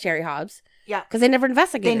rule out Terry Hobbs. Yeah. Because they never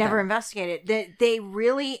investigated They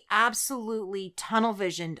really absolutely tunnel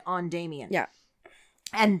visioned on Damien. Yeah.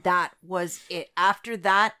 And that was it. After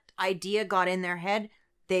that idea got in their head,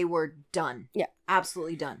 they were done. Yeah.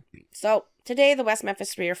 Absolutely done. So today the West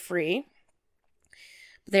Memphis 3 are free.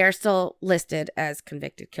 They are still listed as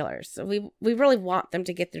convicted killers. So we really want them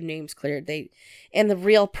to get their names cleared. And the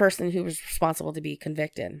real person who was responsible to be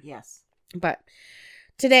convicted. Yes. But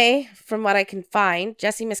today, from what I can find,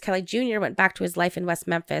 Jesse Miskelly Jr. went back to his life in West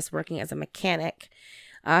Memphis working as a mechanic.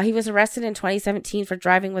 He was arrested in 2017 for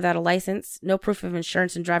driving without a license, no proof of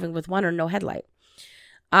insurance, and driving with one or no headlight.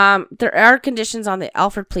 There are conditions on the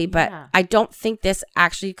Alford plea, but I don't think this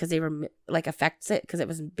actually, because they were affects it, because it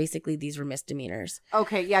was basically these were misdemeanors.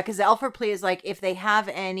 Okay, yeah, because the Alford plea is if they have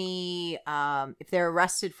any, if they're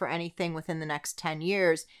arrested for anything within the next 10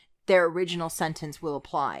 years, their original sentence will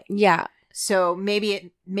apply. Yeah. So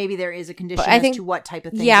maybe there is a condition to what type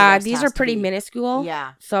of thing. Yeah, these are pretty minuscule.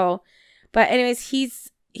 Yeah. So, but anyways,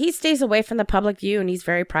 he stays away from the public view and he's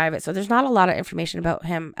very private. So there's not a lot of information about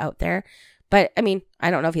him out there. But I mean, I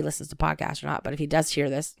don't know if he listens to podcasts or not, but if he does hear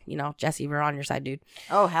this, Jesse, we're on your side, dude.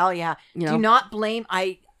 Oh, hell yeah. Do not blame.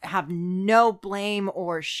 I have no blame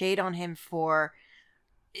or shade on him for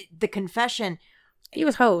the confession. He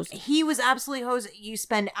was hosed. He was absolutely hosed. You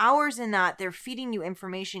spend hours in that. They're feeding you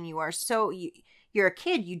information. You're a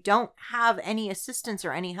kid. You don't have any assistance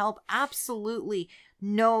or any help. Absolutely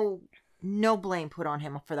no blame put on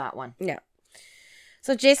him for that one. Yeah.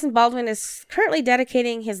 So Jason Baldwin is currently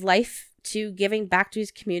dedicating his life to giving back to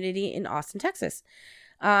his community in Austin, Texas.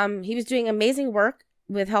 He was doing amazing work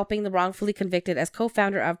with helping the wrongfully convicted as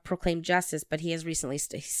co-founder of Proclaim Justice, but he has recently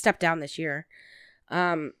stepped down this year.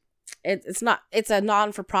 It's a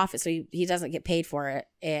non-for-profit, so he doesn't get paid for it.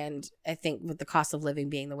 And I think with the cost of living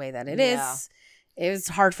being the way that it is, it was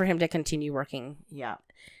hard for him to continue working. Yeah.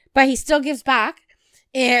 But he still gives back.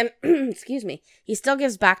 And excuse me, he still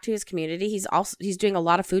gives back to his community. He's doing a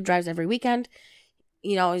lot of food drives every weekend.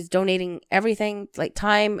 He's donating everything like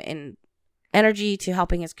time and energy to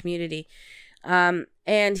helping his community.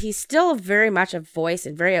 And he's still very much a voice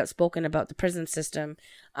and very outspoken about the prison system.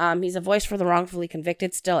 He's a voice for the wrongfully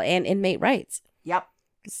convicted still and inmate rights. Yep.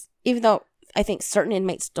 Even though I think certain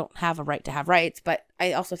inmates don't have a right to have rights, but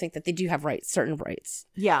I also think that they do have rights, certain rights.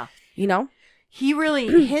 Yeah. He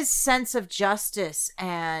really, his sense of justice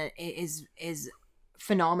is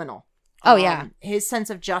phenomenal. Oh, yeah. His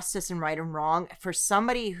sense of justice and right and wrong for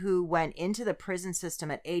somebody who went into the prison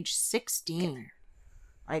system at age 16.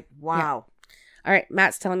 Wow. Yeah. All right.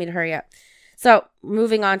 Matt's telling me to hurry up. So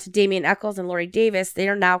moving on to Damian Eccles and Lori Davis. They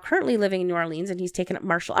are now currently living in New Orleans and he's taken up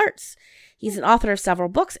martial arts. He's an author of several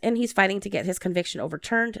books and he's fighting to get his conviction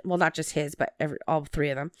overturned. Well, not just his, but all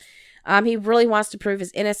three of them. He really wants to prove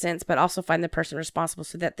his innocence, but also find the person responsible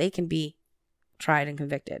so that they can be tried and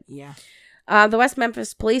convicted. Yeah. The West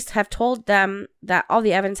Memphis police have told them that all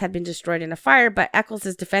the evidence had been destroyed in a fire, but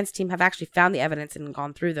Eccles' defense team have actually found the evidence and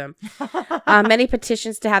gone through them. Many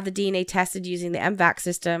petitions to have the DNA tested using the MVAC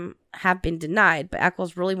system have been denied, but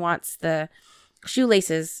Eccles really wants the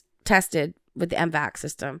shoelaces tested with the MVAC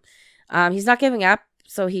system. He's not giving up,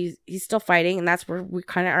 so he's still fighting, and that's where we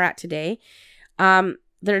kind of are at today.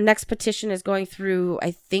 Their next petition is going through,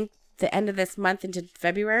 I think, the end of this month into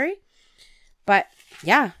February. But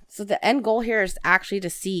yeah, so the end goal here is actually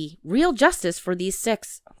to see real justice for these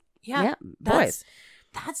 6 boys.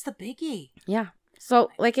 That's the biggie. Yeah.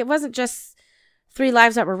 So it wasn't just 3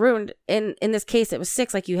 lives that were ruined. In this case, it was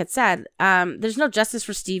 6, like you had said. There's no justice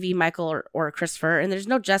for Stevie, Michael, or Christopher. And there's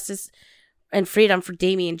no justice and freedom for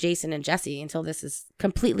Damien, Jason, and Jesse until this is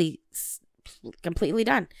completely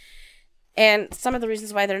done. And some of the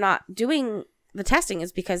reasons why they're not doing the testing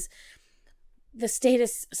is because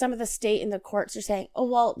some of the state and the courts are saying, oh,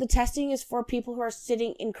 well, the testing is for people who are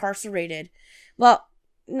sitting incarcerated. Well,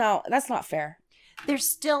 no, that's not fair. They're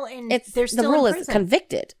still in. The rule is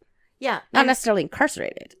convicted. Yeah. Not necessarily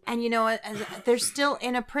incarcerated. And they're still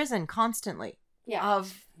in a prison constantly. Yeah.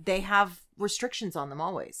 They have restrictions on them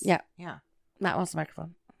always. Yeah. Yeah. Matt wants the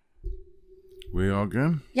microphone. We all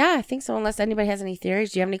good? Yeah, I think so. Unless anybody has any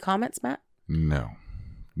theories. Do you have any comments, Matt? No.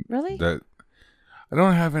 Really? I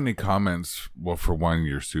don't have any comments. Well, for one,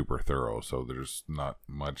 you're super thorough, so there's not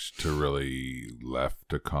much to really left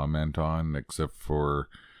to comment on, except for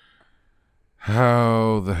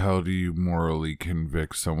how the hell do you morally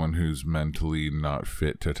convict someone who's mentally not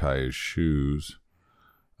fit to tie his shoes,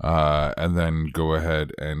 and then go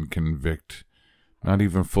ahead and convict not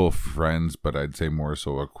even full friends, but I'd say more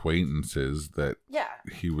so acquaintances that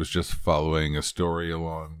he was just following a story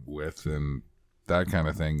along with and that kind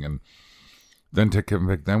of thing, and then to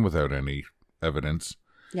convict them without any evidence.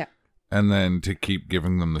 Yeah. And then to keep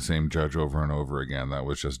giving them the same judge over and over again. That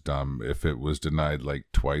was just dumb. If it was denied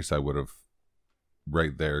twice, I would have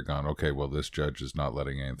right there gone, okay, well, this judge is not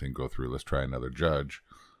letting anything go through. Let's try another judge.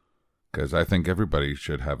 Because I think everybody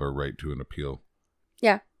should have a right to an appeal.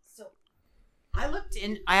 Yeah. So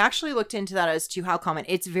I actually looked into that as to how common.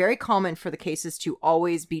 It's very common for the cases to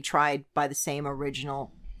always be tried by the same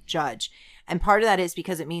original judge. And part of that is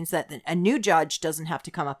because it means that a new judge doesn't have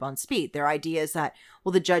to come up on speed. Their idea is that,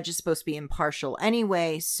 well, the judge is supposed to be impartial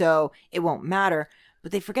anyway, so it won't matter.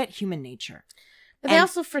 But they forget human nature. But they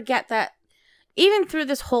also forget that even through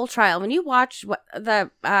this whole trial, when you watch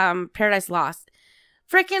the Paradise Lost,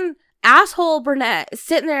 freaking asshole Burnett is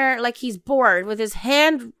sitting there like he's bored with his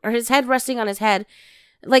head resting on his head.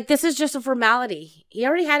 Like, this is just a formality. He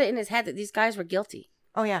already had it in his head that these guys were guilty.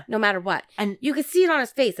 Oh, yeah. No matter what. And you could see it on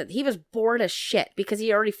his face that he was bored as shit because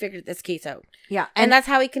he already figured this case out. Yeah. And that's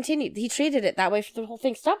how he continued. He treated it that way for the whole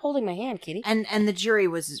thing. Stop holding my hand, Kitty. And the jury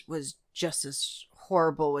was just as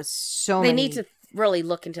horrible with so They many... need to really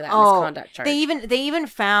look into that misconduct charge. They even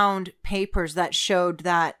found papers that showed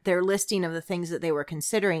that their listing of the things that they were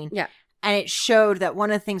considering. Yeah. And it showed that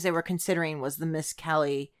one of the things they were considering was the Miss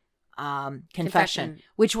Kelly confession,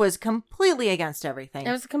 which was completely against everything.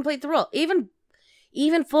 It was complete the rule.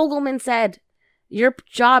 Even Fogelman said, your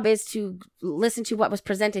job is to listen to what was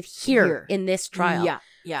presented here in this trial. Yeah,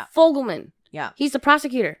 yeah. Fogelman. Yeah. He's the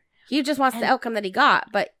prosecutor. He just wants the outcome that he got,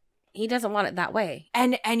 but he doesn't want it that way.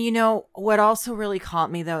 And you know, what also really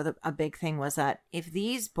caught me, though, a big thing was that if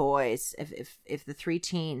these boys, if the 3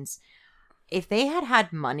 teens, if they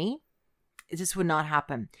had money, this would not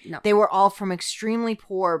happen. No. They were all from extremely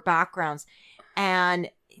poor backgrounds, and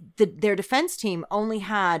their defense team only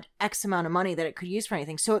had X amount of money that it could use for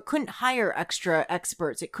anything. So it couldn't hire extra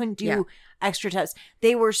experts. It couldn't do extra tests.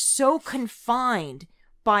 They were so confined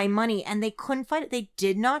by money, and they couldn't fight it. They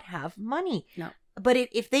did not have money. No. But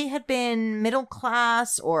if they had been middle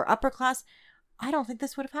class or upper class, I don't think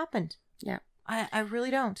this would have happened. Yeah. I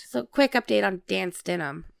really don't. So quick update on Dan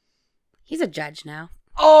Stidham. He's a judge now.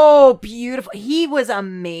 Oh, beautiful. He was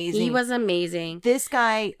amazing. He was amazing. This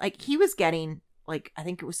guy, like, he was getting, like, I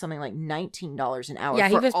think it was something like $19 an hour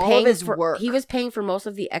he was all paying of his for work. He was paying for most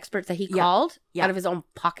of the experts that he called out of his own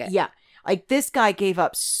pocket. Yeah. Like, this guy gave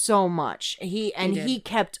up so much. He did.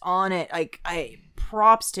 kept on it. Like,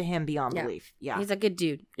 props to him beyond belief. Yeah. He's a good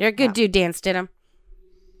dude. You're a good dude, Dan Stidham.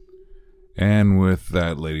 And with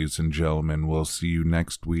that, ladies and gentlemen, we'll see you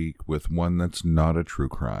next week with one that's not a true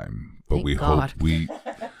crime. But we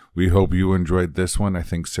hope you enjoyed this one. I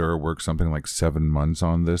think Sarah worked something like 7 months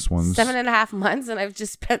on this one. 7.5 months, and I've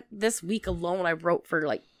just spent this week alone. I wrote for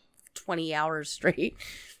like 20 hours straight.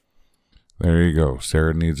 There you go.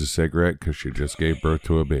 Sarah needs a cigarette because she just gave birth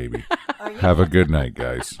to a baby. Have a good night,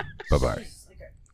 guys. Bye-bye.